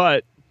drums,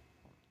 but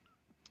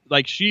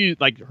like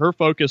her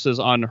focus is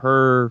on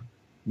her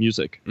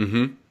music.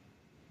 Mm-hmm.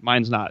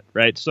 Mine's not,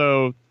 right?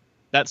 So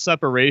that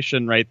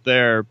separation right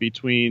there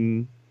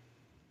between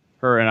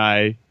her and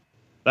I,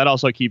 that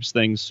also keeps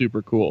things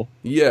super cool.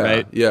 Yeah,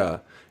 right? Yeah.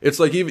 It's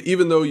like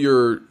even though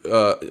you're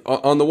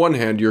on the one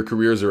hand, your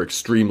careers are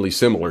extremely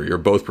similar. You're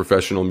both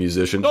professional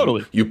musicians.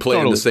 Totally. You play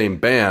in the same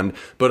band,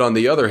 but on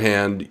the other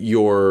hand,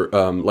 your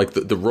like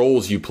the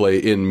roles you play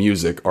in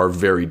music are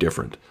very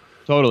different.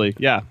 Totally.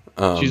 Yeah.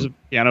 She's a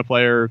piano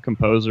player,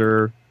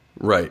 composer.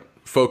 Right.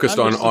 Focused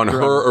on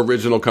her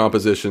original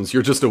compositions.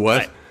 You're just a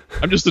what?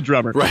 I'm just a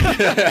drummer.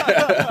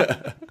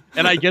 Right.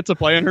 And I get to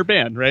play in her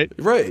band, right?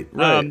 Right.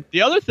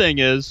 The other thing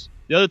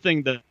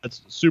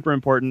that's super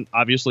important,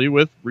 obviously,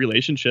 with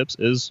relationships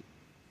is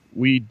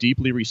we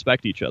deeply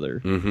respect each other.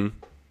 Mm-hmm.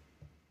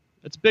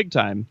 It's big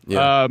time.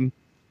 Yeah.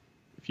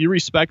 If you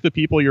respect the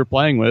people you're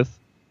playing with,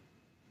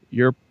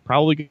 you're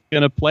probably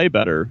going to play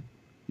better.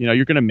 You know,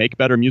 you're going to make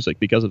better music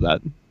because of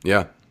that.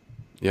 Yeah.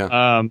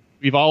 Yeah.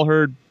 We've all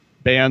heard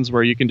bands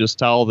where you can just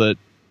tell that,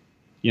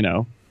 you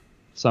know,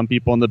 some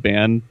people in the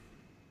band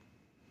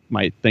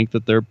might think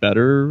that they're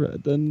better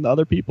than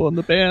other people in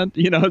the band,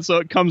 you know, so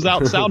it comes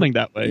out sounding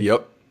that way.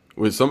 Yep.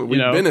 We've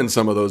been in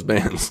some of those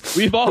bands.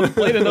 We've all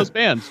played in those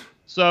bands.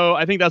 So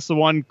I think that's the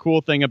one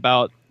cool thing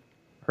about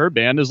her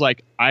band is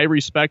like, I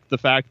respect the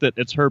fact that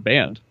it's her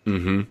band.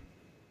 Mm-hmm.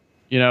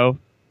 You know,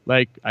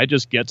 like I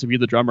just get to be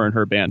the drummer in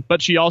her band,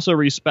 but she also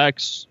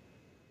respects,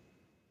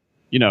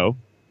 you know,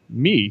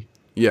 me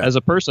as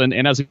a person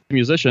and as a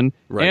musician,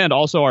 and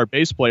also our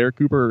bass player,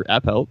 Cooper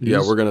Appelt. Yeah,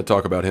 we're going to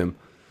talk about him.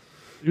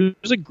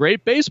 He's a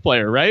great bass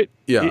player, right?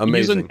 Yeah,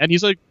 amazing.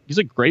 He's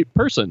a great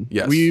person.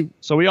 Yes. We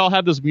all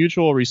have this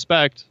mutual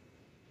respect,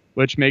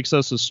 which makes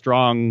us a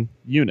strong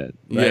unit.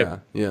 Right?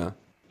 Yeah.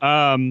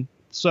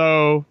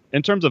 So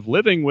in terms of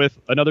living with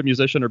another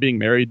musician or being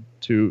married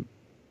to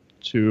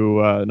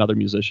another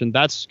musician,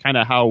 that's kind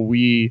of how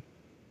we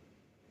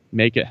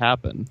make it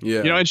happen.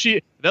 Yeah. You know, and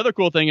the other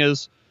cool thing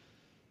is,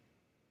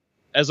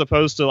 as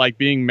opposed to like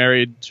being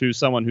married to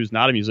someone who's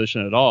not a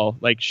musician at all,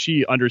 like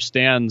she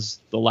understands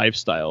the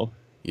lifestyle.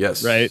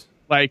 Yes. Right.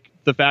 Like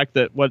the fact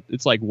that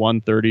it's like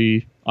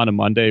 1:30 on a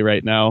Monday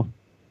right now,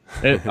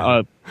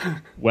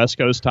 West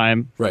Coast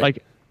time. Right.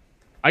 Like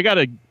I got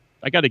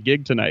a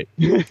gig tonight.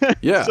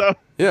 Yeah. So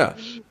yeah.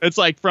 It's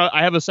like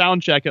I have a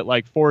sound check at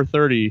like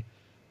 4:30.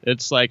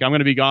 It's like I'm going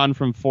to be gone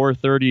from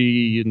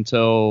 4:30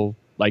 until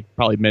like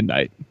probably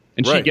midnight.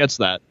 And she gets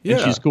that. Yeah.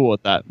 And she's cool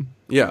with that.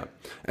 Yeah.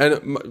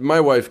 And my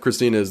wife,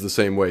 Christina, is the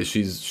same way.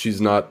 She's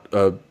not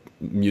a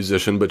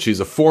musician, but she's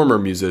a former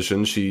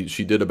musician. She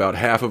did about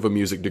half of a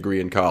music degree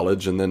in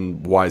college and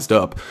then wised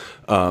up.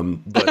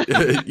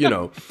 But, you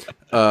know,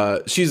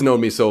 she's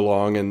known me so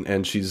long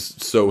and she's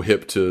so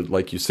hip to,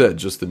 like you said,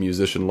 just the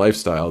musician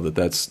lifestyle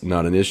that's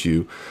not an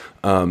issue.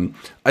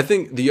 I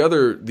think the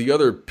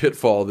other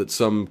pitfall that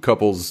some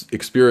couples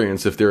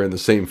experience if they're in the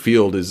same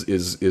field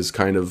is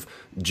kind of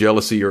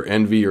jealousy or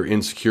envy or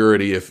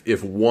insecurity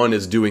if one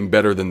is doing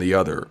better than the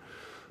other.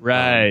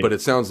 Right. But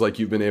it sounds like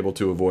you've been able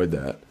to avoid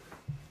that.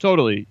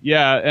 Totally.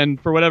 Yeah.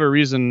 And for whatever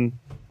reason,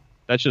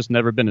 that's just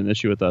never been an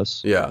issue with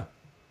us. Yeah.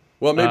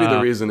 Well, maybe the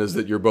reason is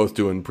that you're both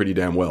doing pretty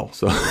damn well.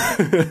 So.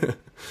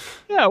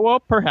 Yeah. Well,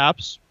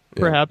 perhaps.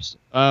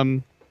 I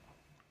mean,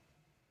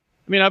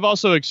 I've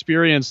also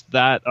experienced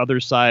that other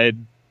side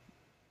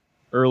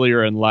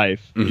earlier in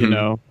life, you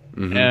know,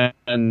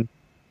 and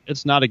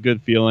it's not a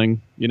good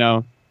feeling, you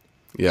know?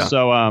 Yeah.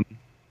 So,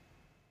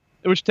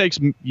 which takes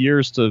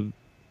years to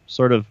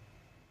sort of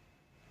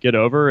get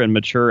over and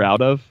mature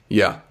out of.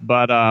 Yeah.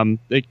 But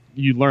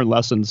you learn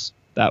lessons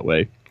that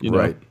way.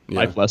 Right. Yeah.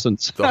 Life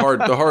lessons. the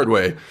hard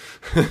way.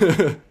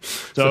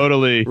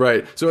 Totally.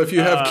 Right. So if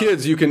you have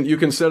kids, you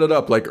can set it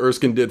up like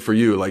Erskine did for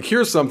you. Like,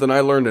 here's something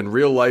I learned in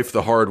real life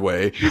the hard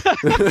way.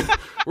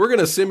 We're going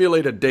to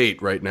simulate a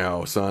date right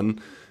now, son.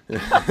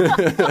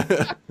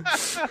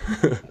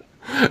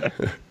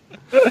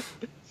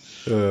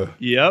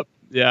 Yep.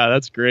 Yeah,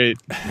 that's great.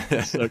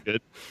 That's so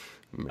good.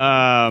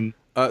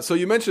 So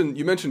you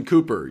mentioned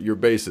Cooper, your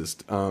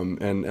bassist,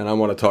 and I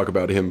want to talk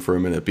about him for a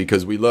minute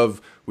because we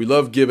love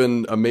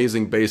giving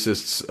amazing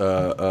bassists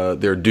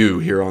their due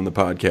here on the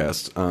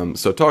podcast.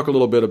 So talk a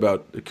little bit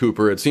about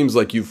Cooper. It seems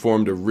like you've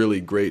formed a really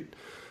great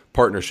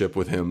partnership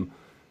with him.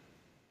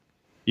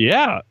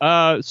 Yeah.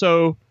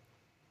 So,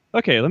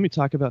 okay, let me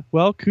talk about.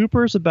 Well,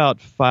 Cooper's about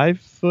 5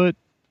 foot.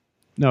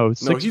 No,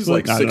 6 No, he's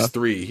foot, like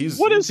 6'3".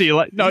 What is he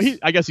like? No,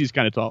 I guess he's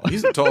kind of tall.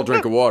 He's a tall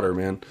drink of water,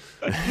 man.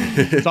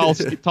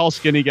 tall,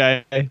 skinny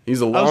guy.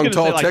 He's a long,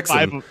 tall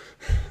Texan.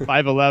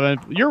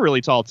 5'11". You're really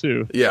tall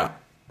too. Yeah.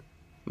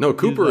 No,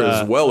 Cooper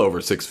is well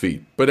over 6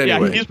 feet. But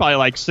anyway, yeah, he's probably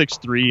like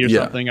 6'3" or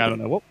something. I don't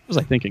know. What was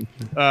I thinking?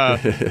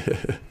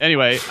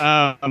 Anyway,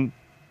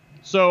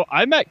 so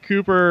I met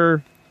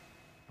Cooper,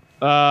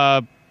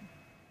 like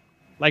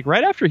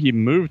right after he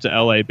moved to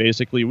LA.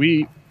 Basically,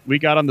 we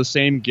got on the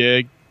same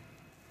gig.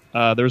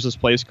 There was this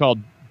place called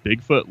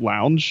Bigfoot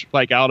Lounge,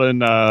 like out in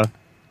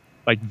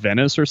like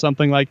Venice or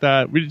something like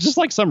that. We just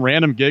like some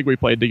random gig we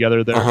played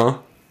together there.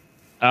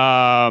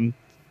 But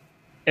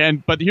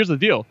here's the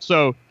deal.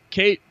 So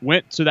Kate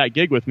went to that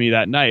gig with me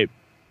that night,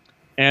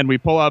 and we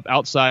pull up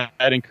outside,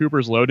 and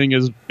Cooper's loading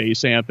his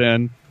bass amp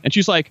in, and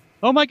she's like,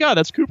 "Oh my God,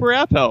 that's Cooper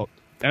Appelt."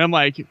 And I'm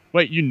like,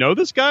 "Wait, you know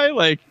this guy?"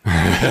 Like,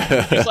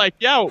 he's like,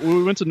 "Yeah,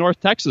 we went to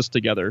North Texas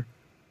together."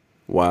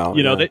 Wow.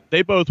 You know,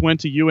 they both went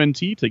to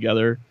UNT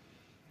together.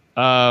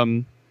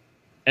 And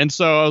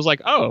so I was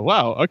like, oh,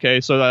 wow.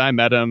 Okay. So I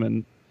met him.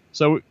 And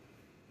so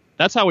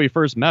that's how we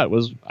first met.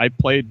 Was I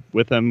played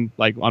with him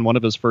like on one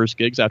of his first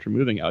gigs after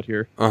moving out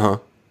here.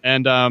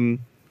 And,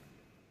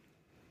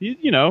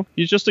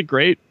 he's just a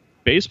great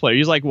bass player.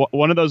 He's like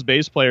one of those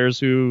bass players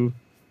who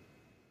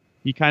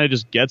he kind of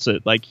just gets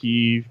it. Like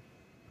he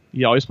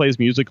always plays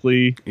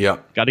musically. Yeah.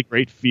 Got a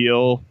great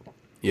feel.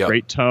 Yeah.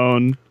 Great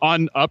tone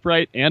on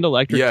upright and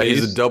electric. Yeah. bass.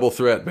 He's a double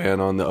threat,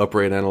 man, on the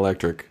upright and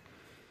electric.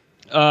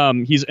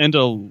 He's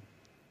into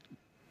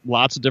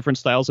lots of different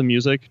styles of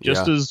music,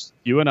 just as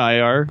you and I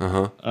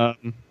are.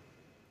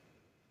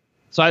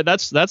 So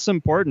that's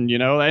important,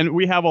 and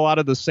we have a lot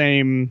of the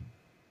same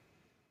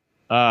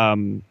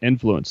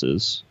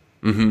influences,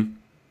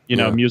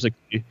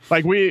 musically.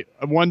 Like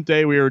one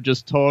day we were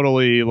just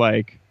totally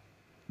like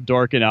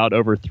dorking out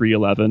over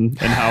 311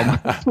 and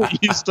how we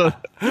used to,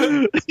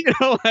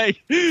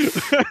 like,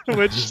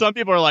 which some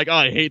people are like, oh,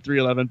 I hate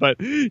 311, but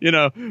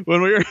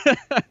when we were.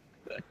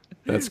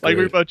 That's great.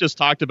 Like we both just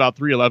talked about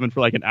 311 for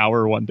like an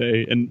hour one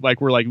day, and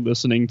like we're like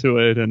listening to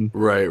it, and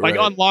like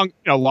on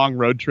long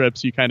road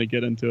trips, you kind of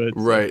get into it.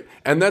 Right,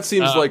 and that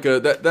seems like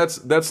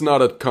that's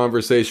not a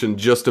conversation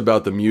just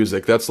about the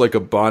music. That's like a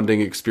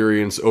bonding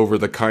experience over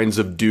the kinds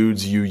of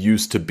dudes you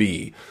used to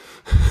be.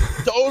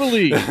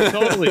 Totally.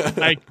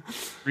 Like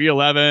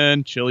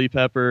 311, Chili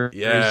Pepper,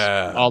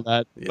 all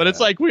that. Yeah. But it's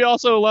like we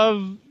also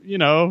love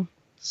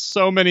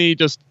so many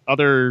just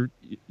other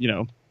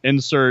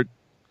insert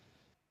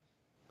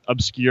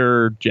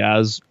obscure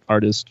jazz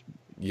artist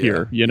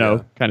here,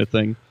 kind of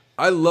thing.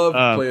 I love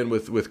playing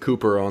with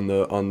Cooper on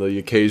the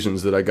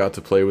occasions that I got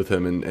to play with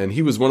him, and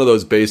he was one of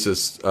those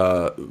bassists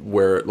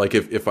where like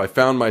if I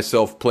found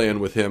myself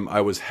playing with him,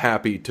 I was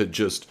happy to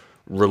just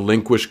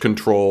relinquish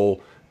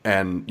control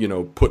and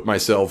put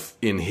myself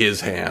in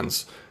his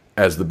hands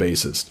as the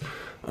bassist.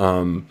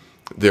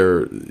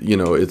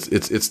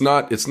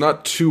 It's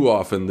not too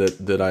often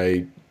that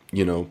I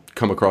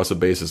come across a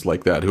bassist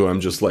like that who I'm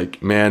just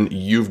like, man,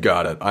 you've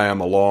got it. I am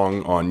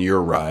along on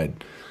your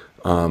ride.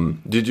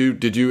 Did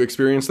you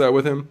experience that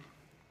with him?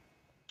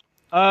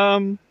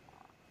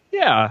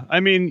 Yeah. I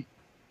mean,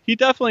 he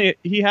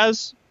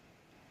has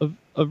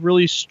a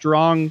really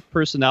strong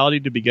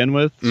personality to begin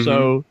with. Mm-hmm.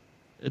 So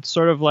it's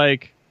sort of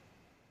like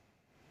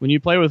when you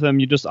play with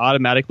him, you just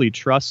automatically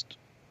trust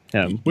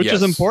him, which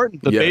is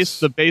important.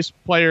 The bass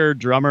player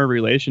drummer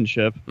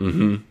relationship.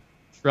 Mm-hmm.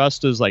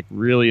 Trust is like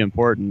really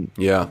important.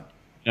 Yeah.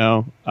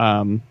 So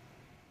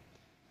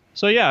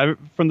yeah,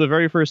 from the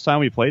very first time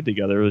we played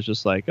together, it was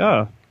just like,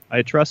 oh,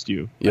 I trust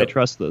you. Yep. I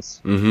trust this.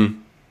 Mm-hmm.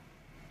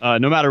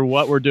 No matter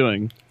what we're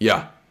doing.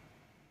 Yeah.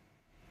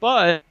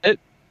 But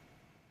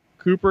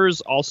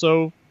Cooper's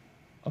also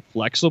a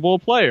flexible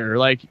player.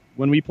 Like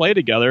when we play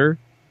together,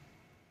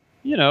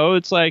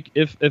 it's like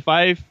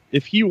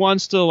if he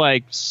wants to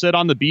like sit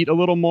on the beat a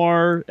little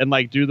more and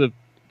like do the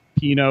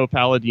Pino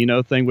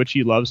Palladino thing, which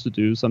he loves to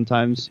do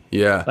sometimes.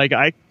 Yeah.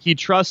 Like he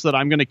trusts that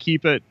I'm going to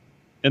keep it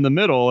in the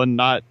middle and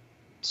not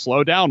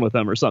slow down with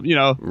him or something,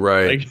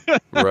 Right.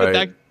 Like,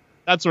 right.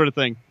 that sort of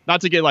thing.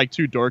 Not to get like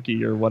too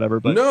dorky or whatever,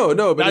 but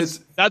but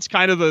that's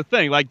kind of the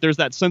thing. Like there's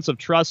that sense of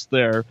trust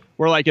there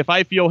where like if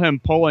I feel him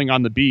pulling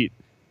on the beat,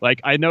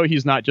 like I know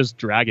he's not just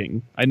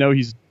dragging. I know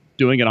he's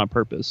doing it on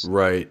purpose.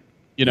 Right.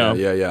 You know,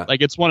 yeah.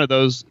 Like it's one of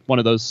those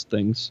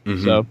things.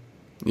 Mhm. So,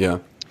 Yeah.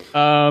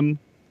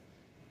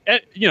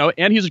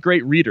 and he's a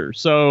great reader.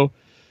 So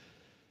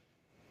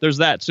there's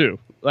that too.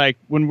 Like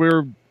when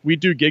we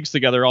do gigs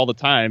together all the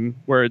time,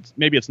 where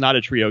maybe it's not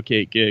a Trio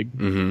Kate gig,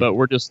 Mhm. but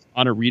we're just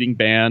on a reading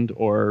band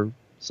or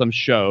some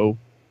show.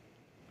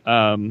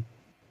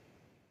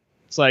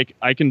 It's like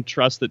I can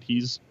trust that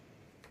he's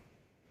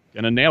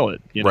gonna nail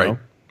it. You know,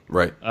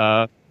 Right.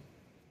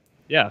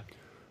 yeah.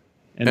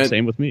 And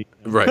same with me.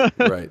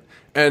 Right.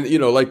 And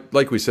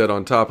like we said,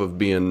 on top of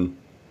being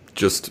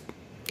just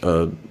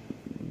an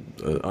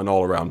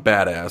all-around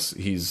badass,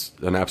 he's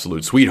an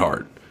absolute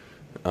sweetheart.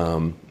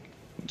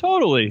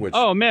 Totally.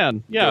 Oh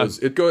man, yeah.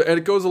 It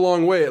goes a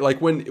long way.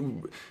 Like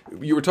when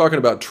you were talking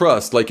about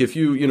trust, like if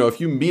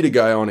you meet a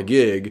guy on a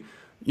gig,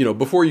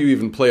 before you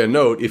even play a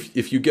note,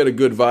 if you get a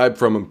good vibe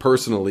from him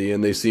personally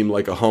and they seem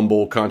like a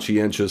humble,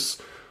 conscientious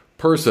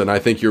person, I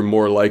think you're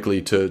more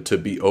likely to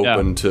be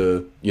open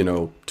to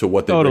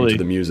what they bring to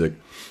the music.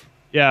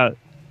 Yeah.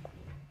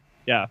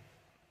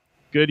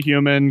 Good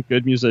human,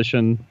 good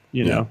musician.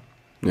 Yeah.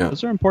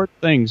 Those are important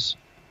things.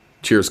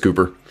 Cheers,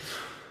 Cooper.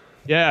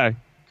 Yeah,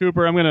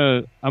 Cooper. I'm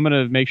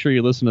gonna make sure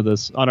you listen to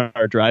this on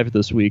our drive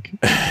this week.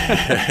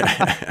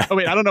 Oh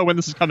wait, I don't know when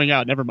this is coming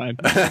out. Never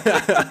mind.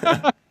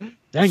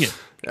 Dang it.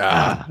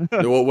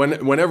 Well,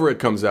 whenever it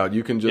comes out,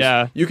 you can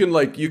just you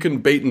can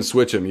bait and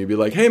switch him. You'd be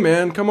like, "Hey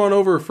man, come on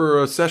over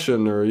for a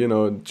session,"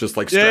 or just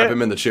like strap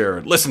him in the chair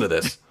and listen to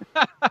this.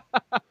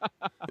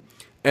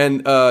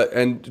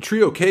 And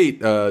Trio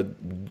Kate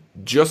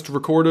just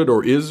recorded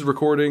or is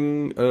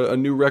recording a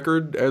new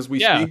record as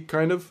we speak,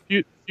 kind of.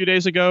 Few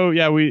days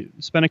ago, we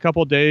spent a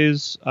couple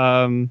days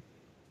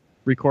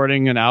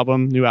recording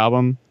an new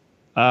album.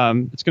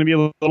 It's going to be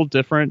a little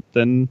different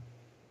than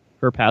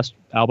her past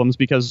albums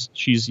because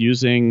she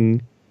used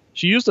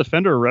a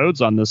Fender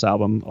Rhodes on this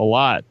album a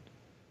lot.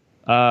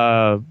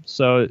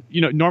 So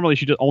normally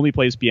she just only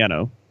plays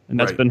piano, and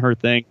that's been her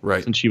thing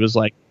since she was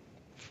like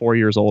 4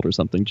 years old or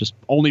something, just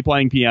only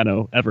playing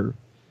piano ever.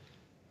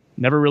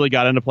 Never really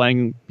got into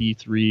playing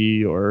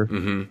B3 or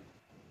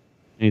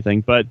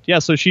anything. But yeah,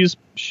 so she's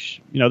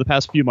the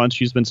past few months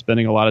she's been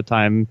spending a lot of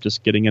time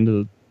just getting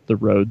into the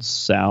Rhodes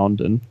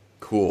sound and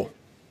cool.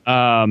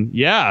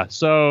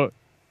 So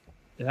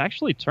it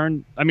actually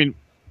turned, not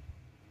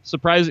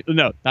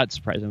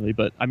surprisingly,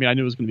 but I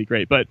knew it was going to be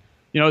great, but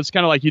it's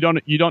kind of like you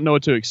don't know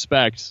what to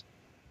expect.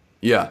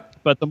 Yeah.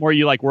 But the more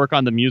you like work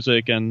on the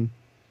music, and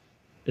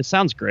it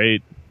sounds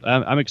great.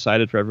 I'm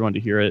excited for everyone to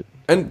hear it.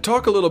 And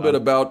talk a little bit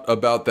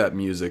about that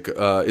music.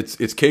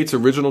 It's Kate's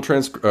original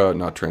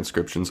not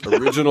transcriptions,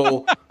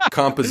 original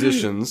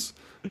compositions.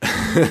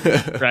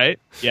 Right?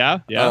 Yeah.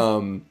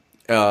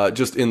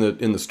 Just in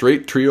the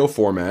straight trio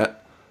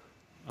format.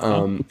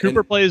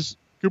 Cooper plays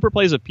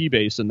a P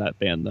bass in that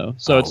band though,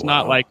 so it's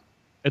not like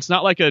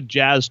a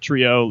jazz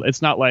trio.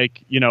 It's not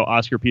like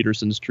Oscar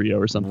Peterson's trio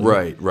or something.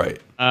 Right.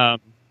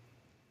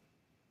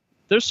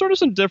 There's sort of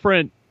some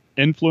different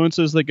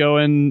influences that go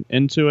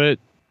into it.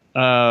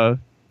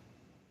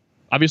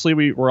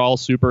 Obviously we're all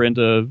super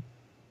into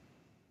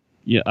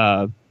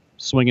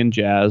swinging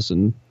jazz,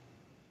 and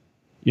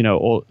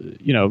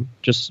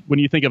just when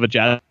you think of a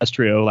jazz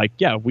trio, like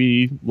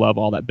we love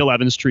all that. Bill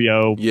Evans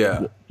trio,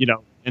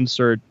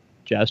 insert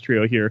jazz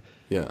trio here.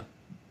 Yeah.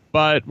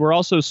 But we're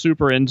also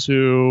super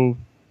into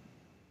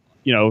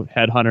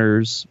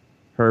Headhunters,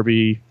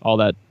 Herbie, all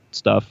that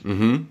stuff.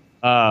 Mm-hmm.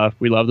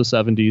 We love the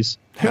 70s.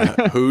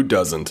 Who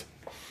doesn't?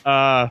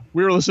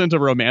 We were listening to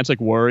Romantic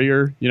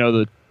Warrior,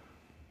 the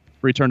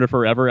Return to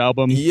Forever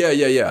album.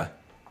 Yeah.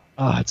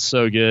 Oh, it's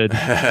so good.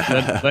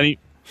 Lenny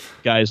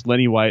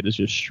White is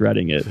just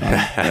shredding it on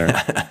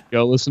there.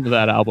 Go listen to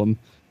that album.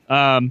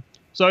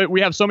 So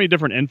we have so many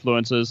different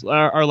influences.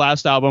 Our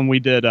last album we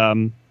did,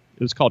 it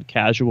was called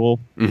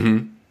Casual.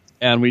 Mm-hmm.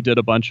 And we did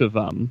a bunch of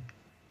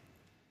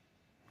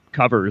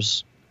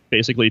covers,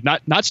 basically.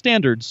 Not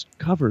standards,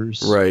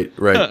 covers. Right.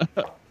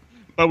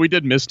 But we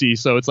did Misty,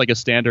 so it's like a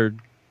standard.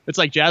 It's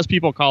like jazz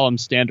people call them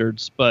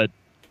standards, but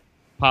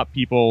pop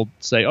people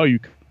say, "Oh, you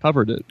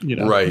covered it,"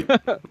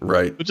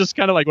 Right. Which is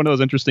kind of like one of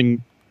those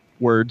interesting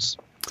words.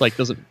 It's like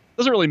doesn't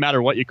really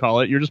matter what you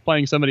call it. You're just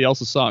playing somebody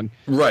else's song.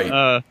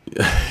 Right.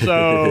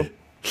 So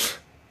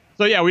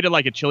yeah, we did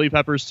like a Chili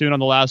Peppers tune on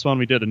the last one.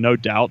 We did a No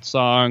Doubt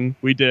song.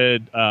 We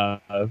did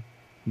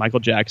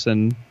Michael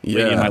Jackson,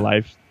 Lady in My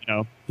Life.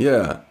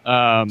 Yeah.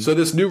 So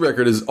this new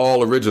record is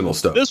all original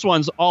stuff. This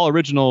one's all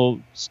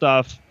original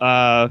stuff.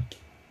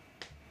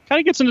 Kind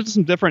of gets into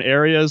some different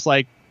areas.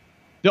 Like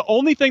the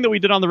only thing that we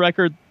did on the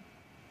record,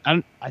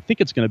 I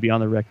think it's going to be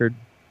on the record.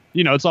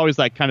 It's always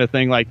that kind of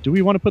thing. Like, do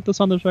we want to put this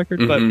on this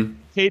record? Mm-hmm.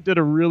 But Kate did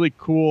a really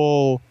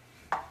cool,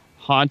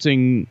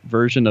 haunting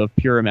version of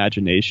Pure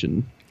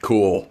Imagination.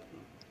 Cool.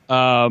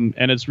 And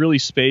it's really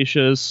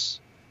spacious.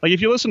 Like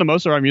if you listen to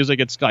most of our music,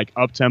 it's like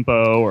up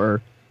tempo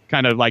or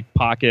kind of like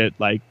pocket.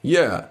 Like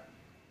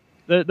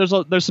there's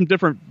some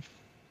different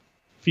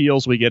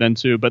feels we get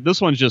into, but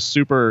this one's just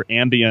super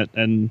ambient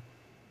and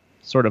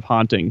sort of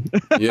haunting.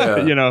 Yeah.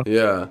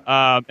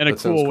 In a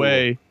cool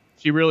way.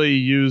 She really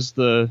used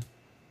the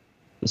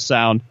the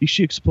sound.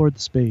 She explored the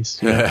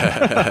space. You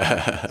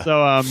know?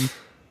 So I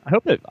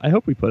hope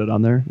we put it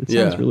on there. It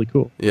sounds really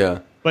cool. Yeah.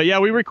 But yeah,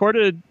 we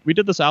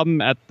did this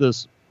album at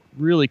this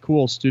really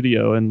cool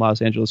studio in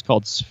Los Angeles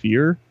called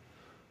Sphere.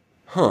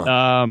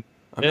 Huh.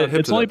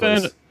 It's only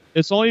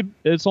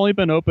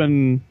been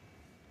open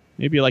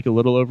maybe like a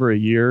little over a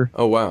year.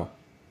 Oh wow.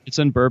 It's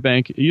in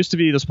Burbank. It used to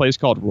be this place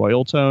called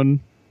Royal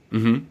Tone.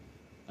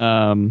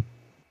 Mm-hmm.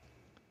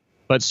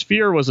 But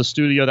Sphere was a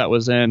studio that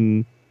was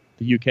in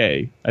the UK.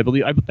 I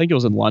think it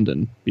was in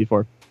London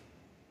before.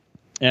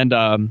 And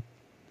the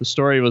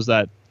story was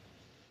that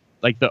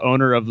like the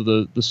owner of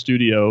the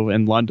studio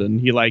in London,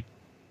 he like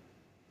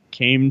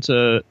came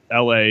to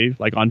LA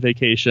like on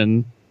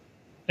vacation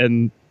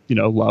and, you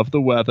know, loved the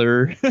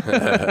weather.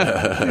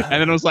 And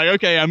then it was like,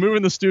 okay, I'm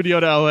moving the studio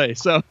to LA.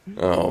 So,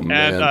 oh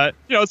man. And,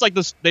 you know, it's like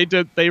this,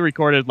 they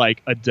recorded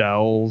like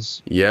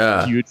Adele's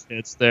huge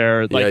hits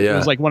there. Like it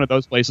was like one of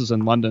those places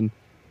in London.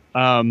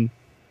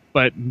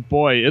 But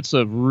boy, it's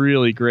a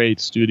really great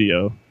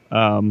studio.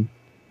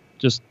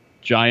 Just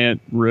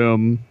giant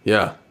room.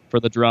 Yeah. For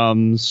the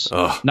drums.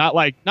 Ugh. Not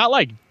like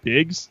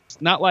big,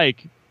 not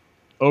like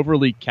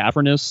overly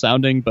cavernous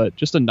sounding, but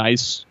just a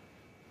nice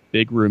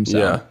big room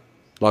sound. Yeah.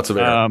 Lots of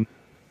air.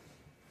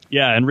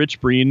 Yeah, and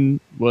Rich Breen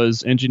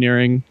was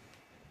engineering.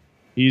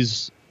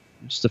 He's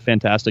just a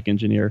fantastic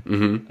engineer.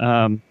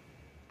 Mm-hmm.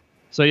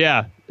 So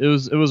yeah, it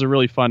was a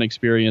really fun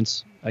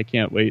experience. I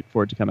can't wait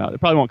for it to come out. It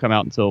probably won't come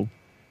out until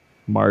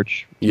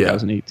March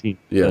 2018.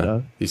 Yeah.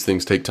 But, these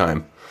things take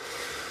time.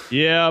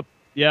 Yep.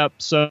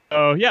 So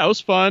yeah, it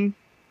was fun.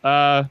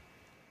 And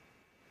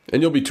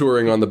you'll be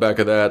touring on the back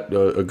of that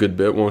a good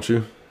bit, won't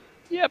you?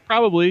 Yeah,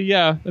 probably.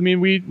 Yeah. I mean,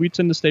 we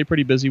tend to stay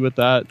pretty busy with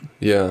that.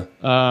 Yeah.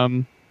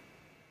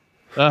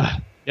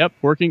 Yep.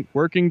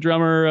 Working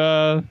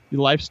drummer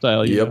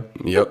lifestyle. Yep.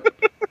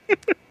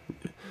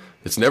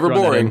 It's never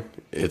boring.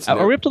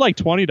 Are we up to like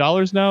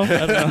 $20 now? I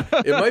don't know.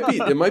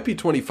 It might be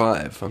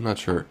 25. I'm not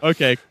sure.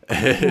 Okay.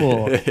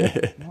 Cool.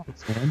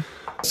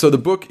 So the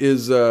book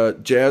is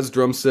Jazz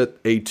Drum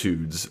Set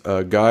Etudes,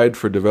 a guide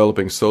for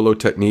developing solo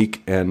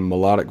technique and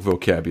melodic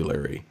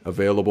vocabulary.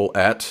 Available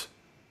at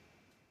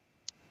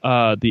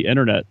the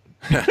internet.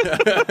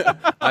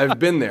 I've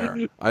been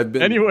there.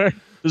 Anywhere.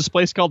 There's a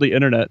place called the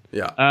internet.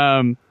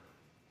 Yeah.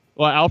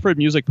 Well, Alfred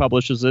Music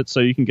publishes it,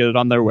 so you can get it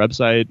on their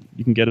website.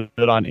 You can get it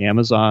on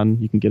Amazon.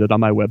 You can get it on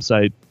my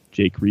website,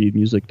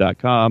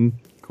 jakereedmusic.com.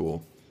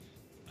 Cool.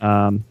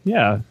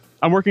 Yeah.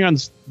 I'm working on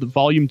the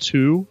volume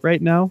 2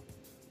 right now.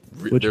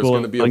 Which There's will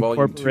going to be a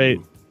volume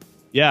 2.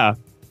 Yeah.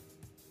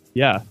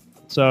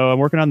 So I'm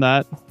working on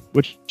that,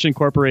 which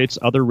incorporates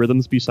other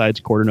rhythms besides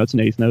quarter notes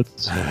and eighth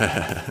notes.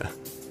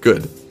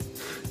 Good.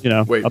 You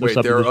know. Wait.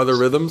 There are other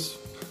rhythms?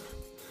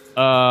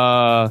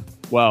 Well,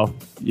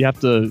 you have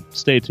to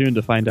stay tuned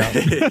to find out.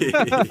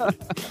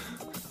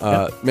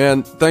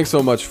 Man, thanks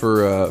so much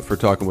for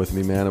talking with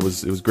me, man. It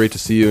was great to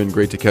see you and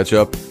great to catch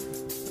up.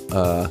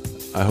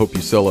 I hope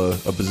you sell a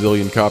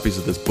bazillion copies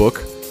of this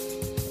book.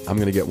 I'm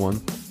gonna get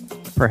one.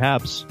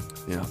 Perhaps.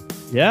 Yeah.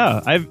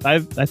 Yeah,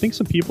 I think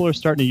some people are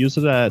starting to use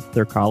it at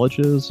their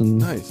colleges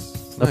and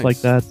stuff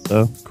like that.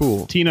 So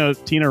cool. Tina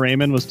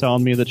Raymond was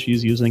telling me that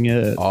she's using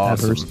it at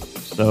her.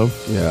 So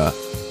yeah.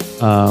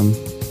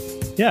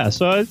 Yeah,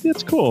 so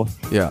it's cool.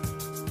 Yeah.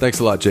 Thanks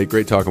a lot, Jake.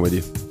 Great talking with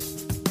you.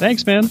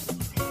 Thanks, man.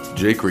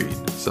 Jake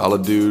Reed,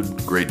 solid dude,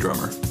 great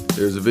drummer.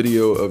 There's a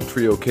video of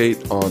Trio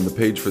Kate on the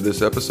page for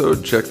this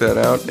episode. Check that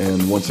out.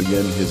 And once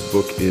again, his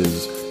book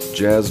is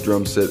Jazz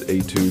Drum Set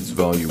Etudes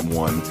Volume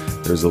 1.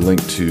 There's a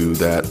link to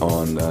that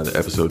on the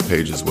episode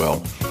page as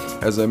well.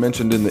 As I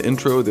mentioned in the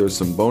intro, there's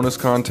some bonus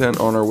content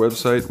on our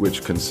website,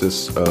 which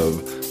consists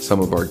of some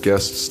of our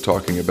guests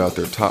talking about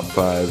their top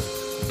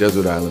 5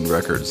 Desert Island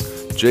records.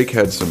 Jake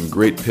had some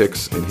great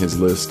picks in his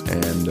list,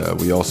 and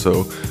we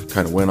also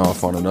kind of went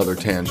off on another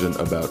tangent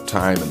about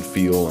time and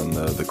feel and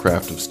the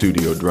craft of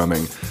studio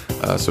drumming.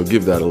 So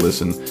give that a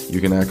listen.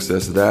 You can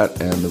access that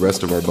and the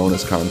rest of our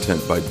bonus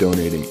content by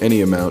donating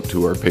any amount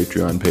to our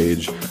Patreon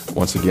page.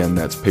 Once again,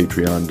 that's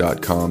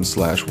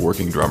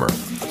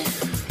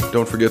patreon.com/workingdrummer.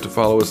 Don't forget to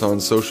follow us on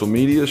social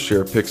media,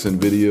 share pics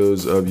and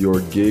videos of your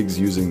gigs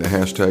using the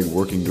hashtag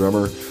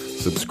 #WorkingDrummer.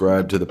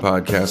 Subscribe to the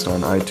podcast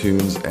on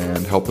iTunes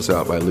and help us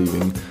out by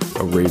leaving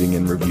a rating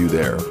and review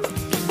there.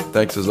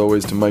 Thanks as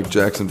always to Mike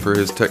Jackson for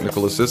his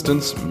technical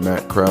assistance.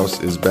 Matt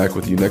Krause is back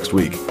with you next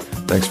week.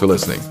 Thanks for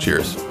listening.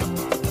 Cheers.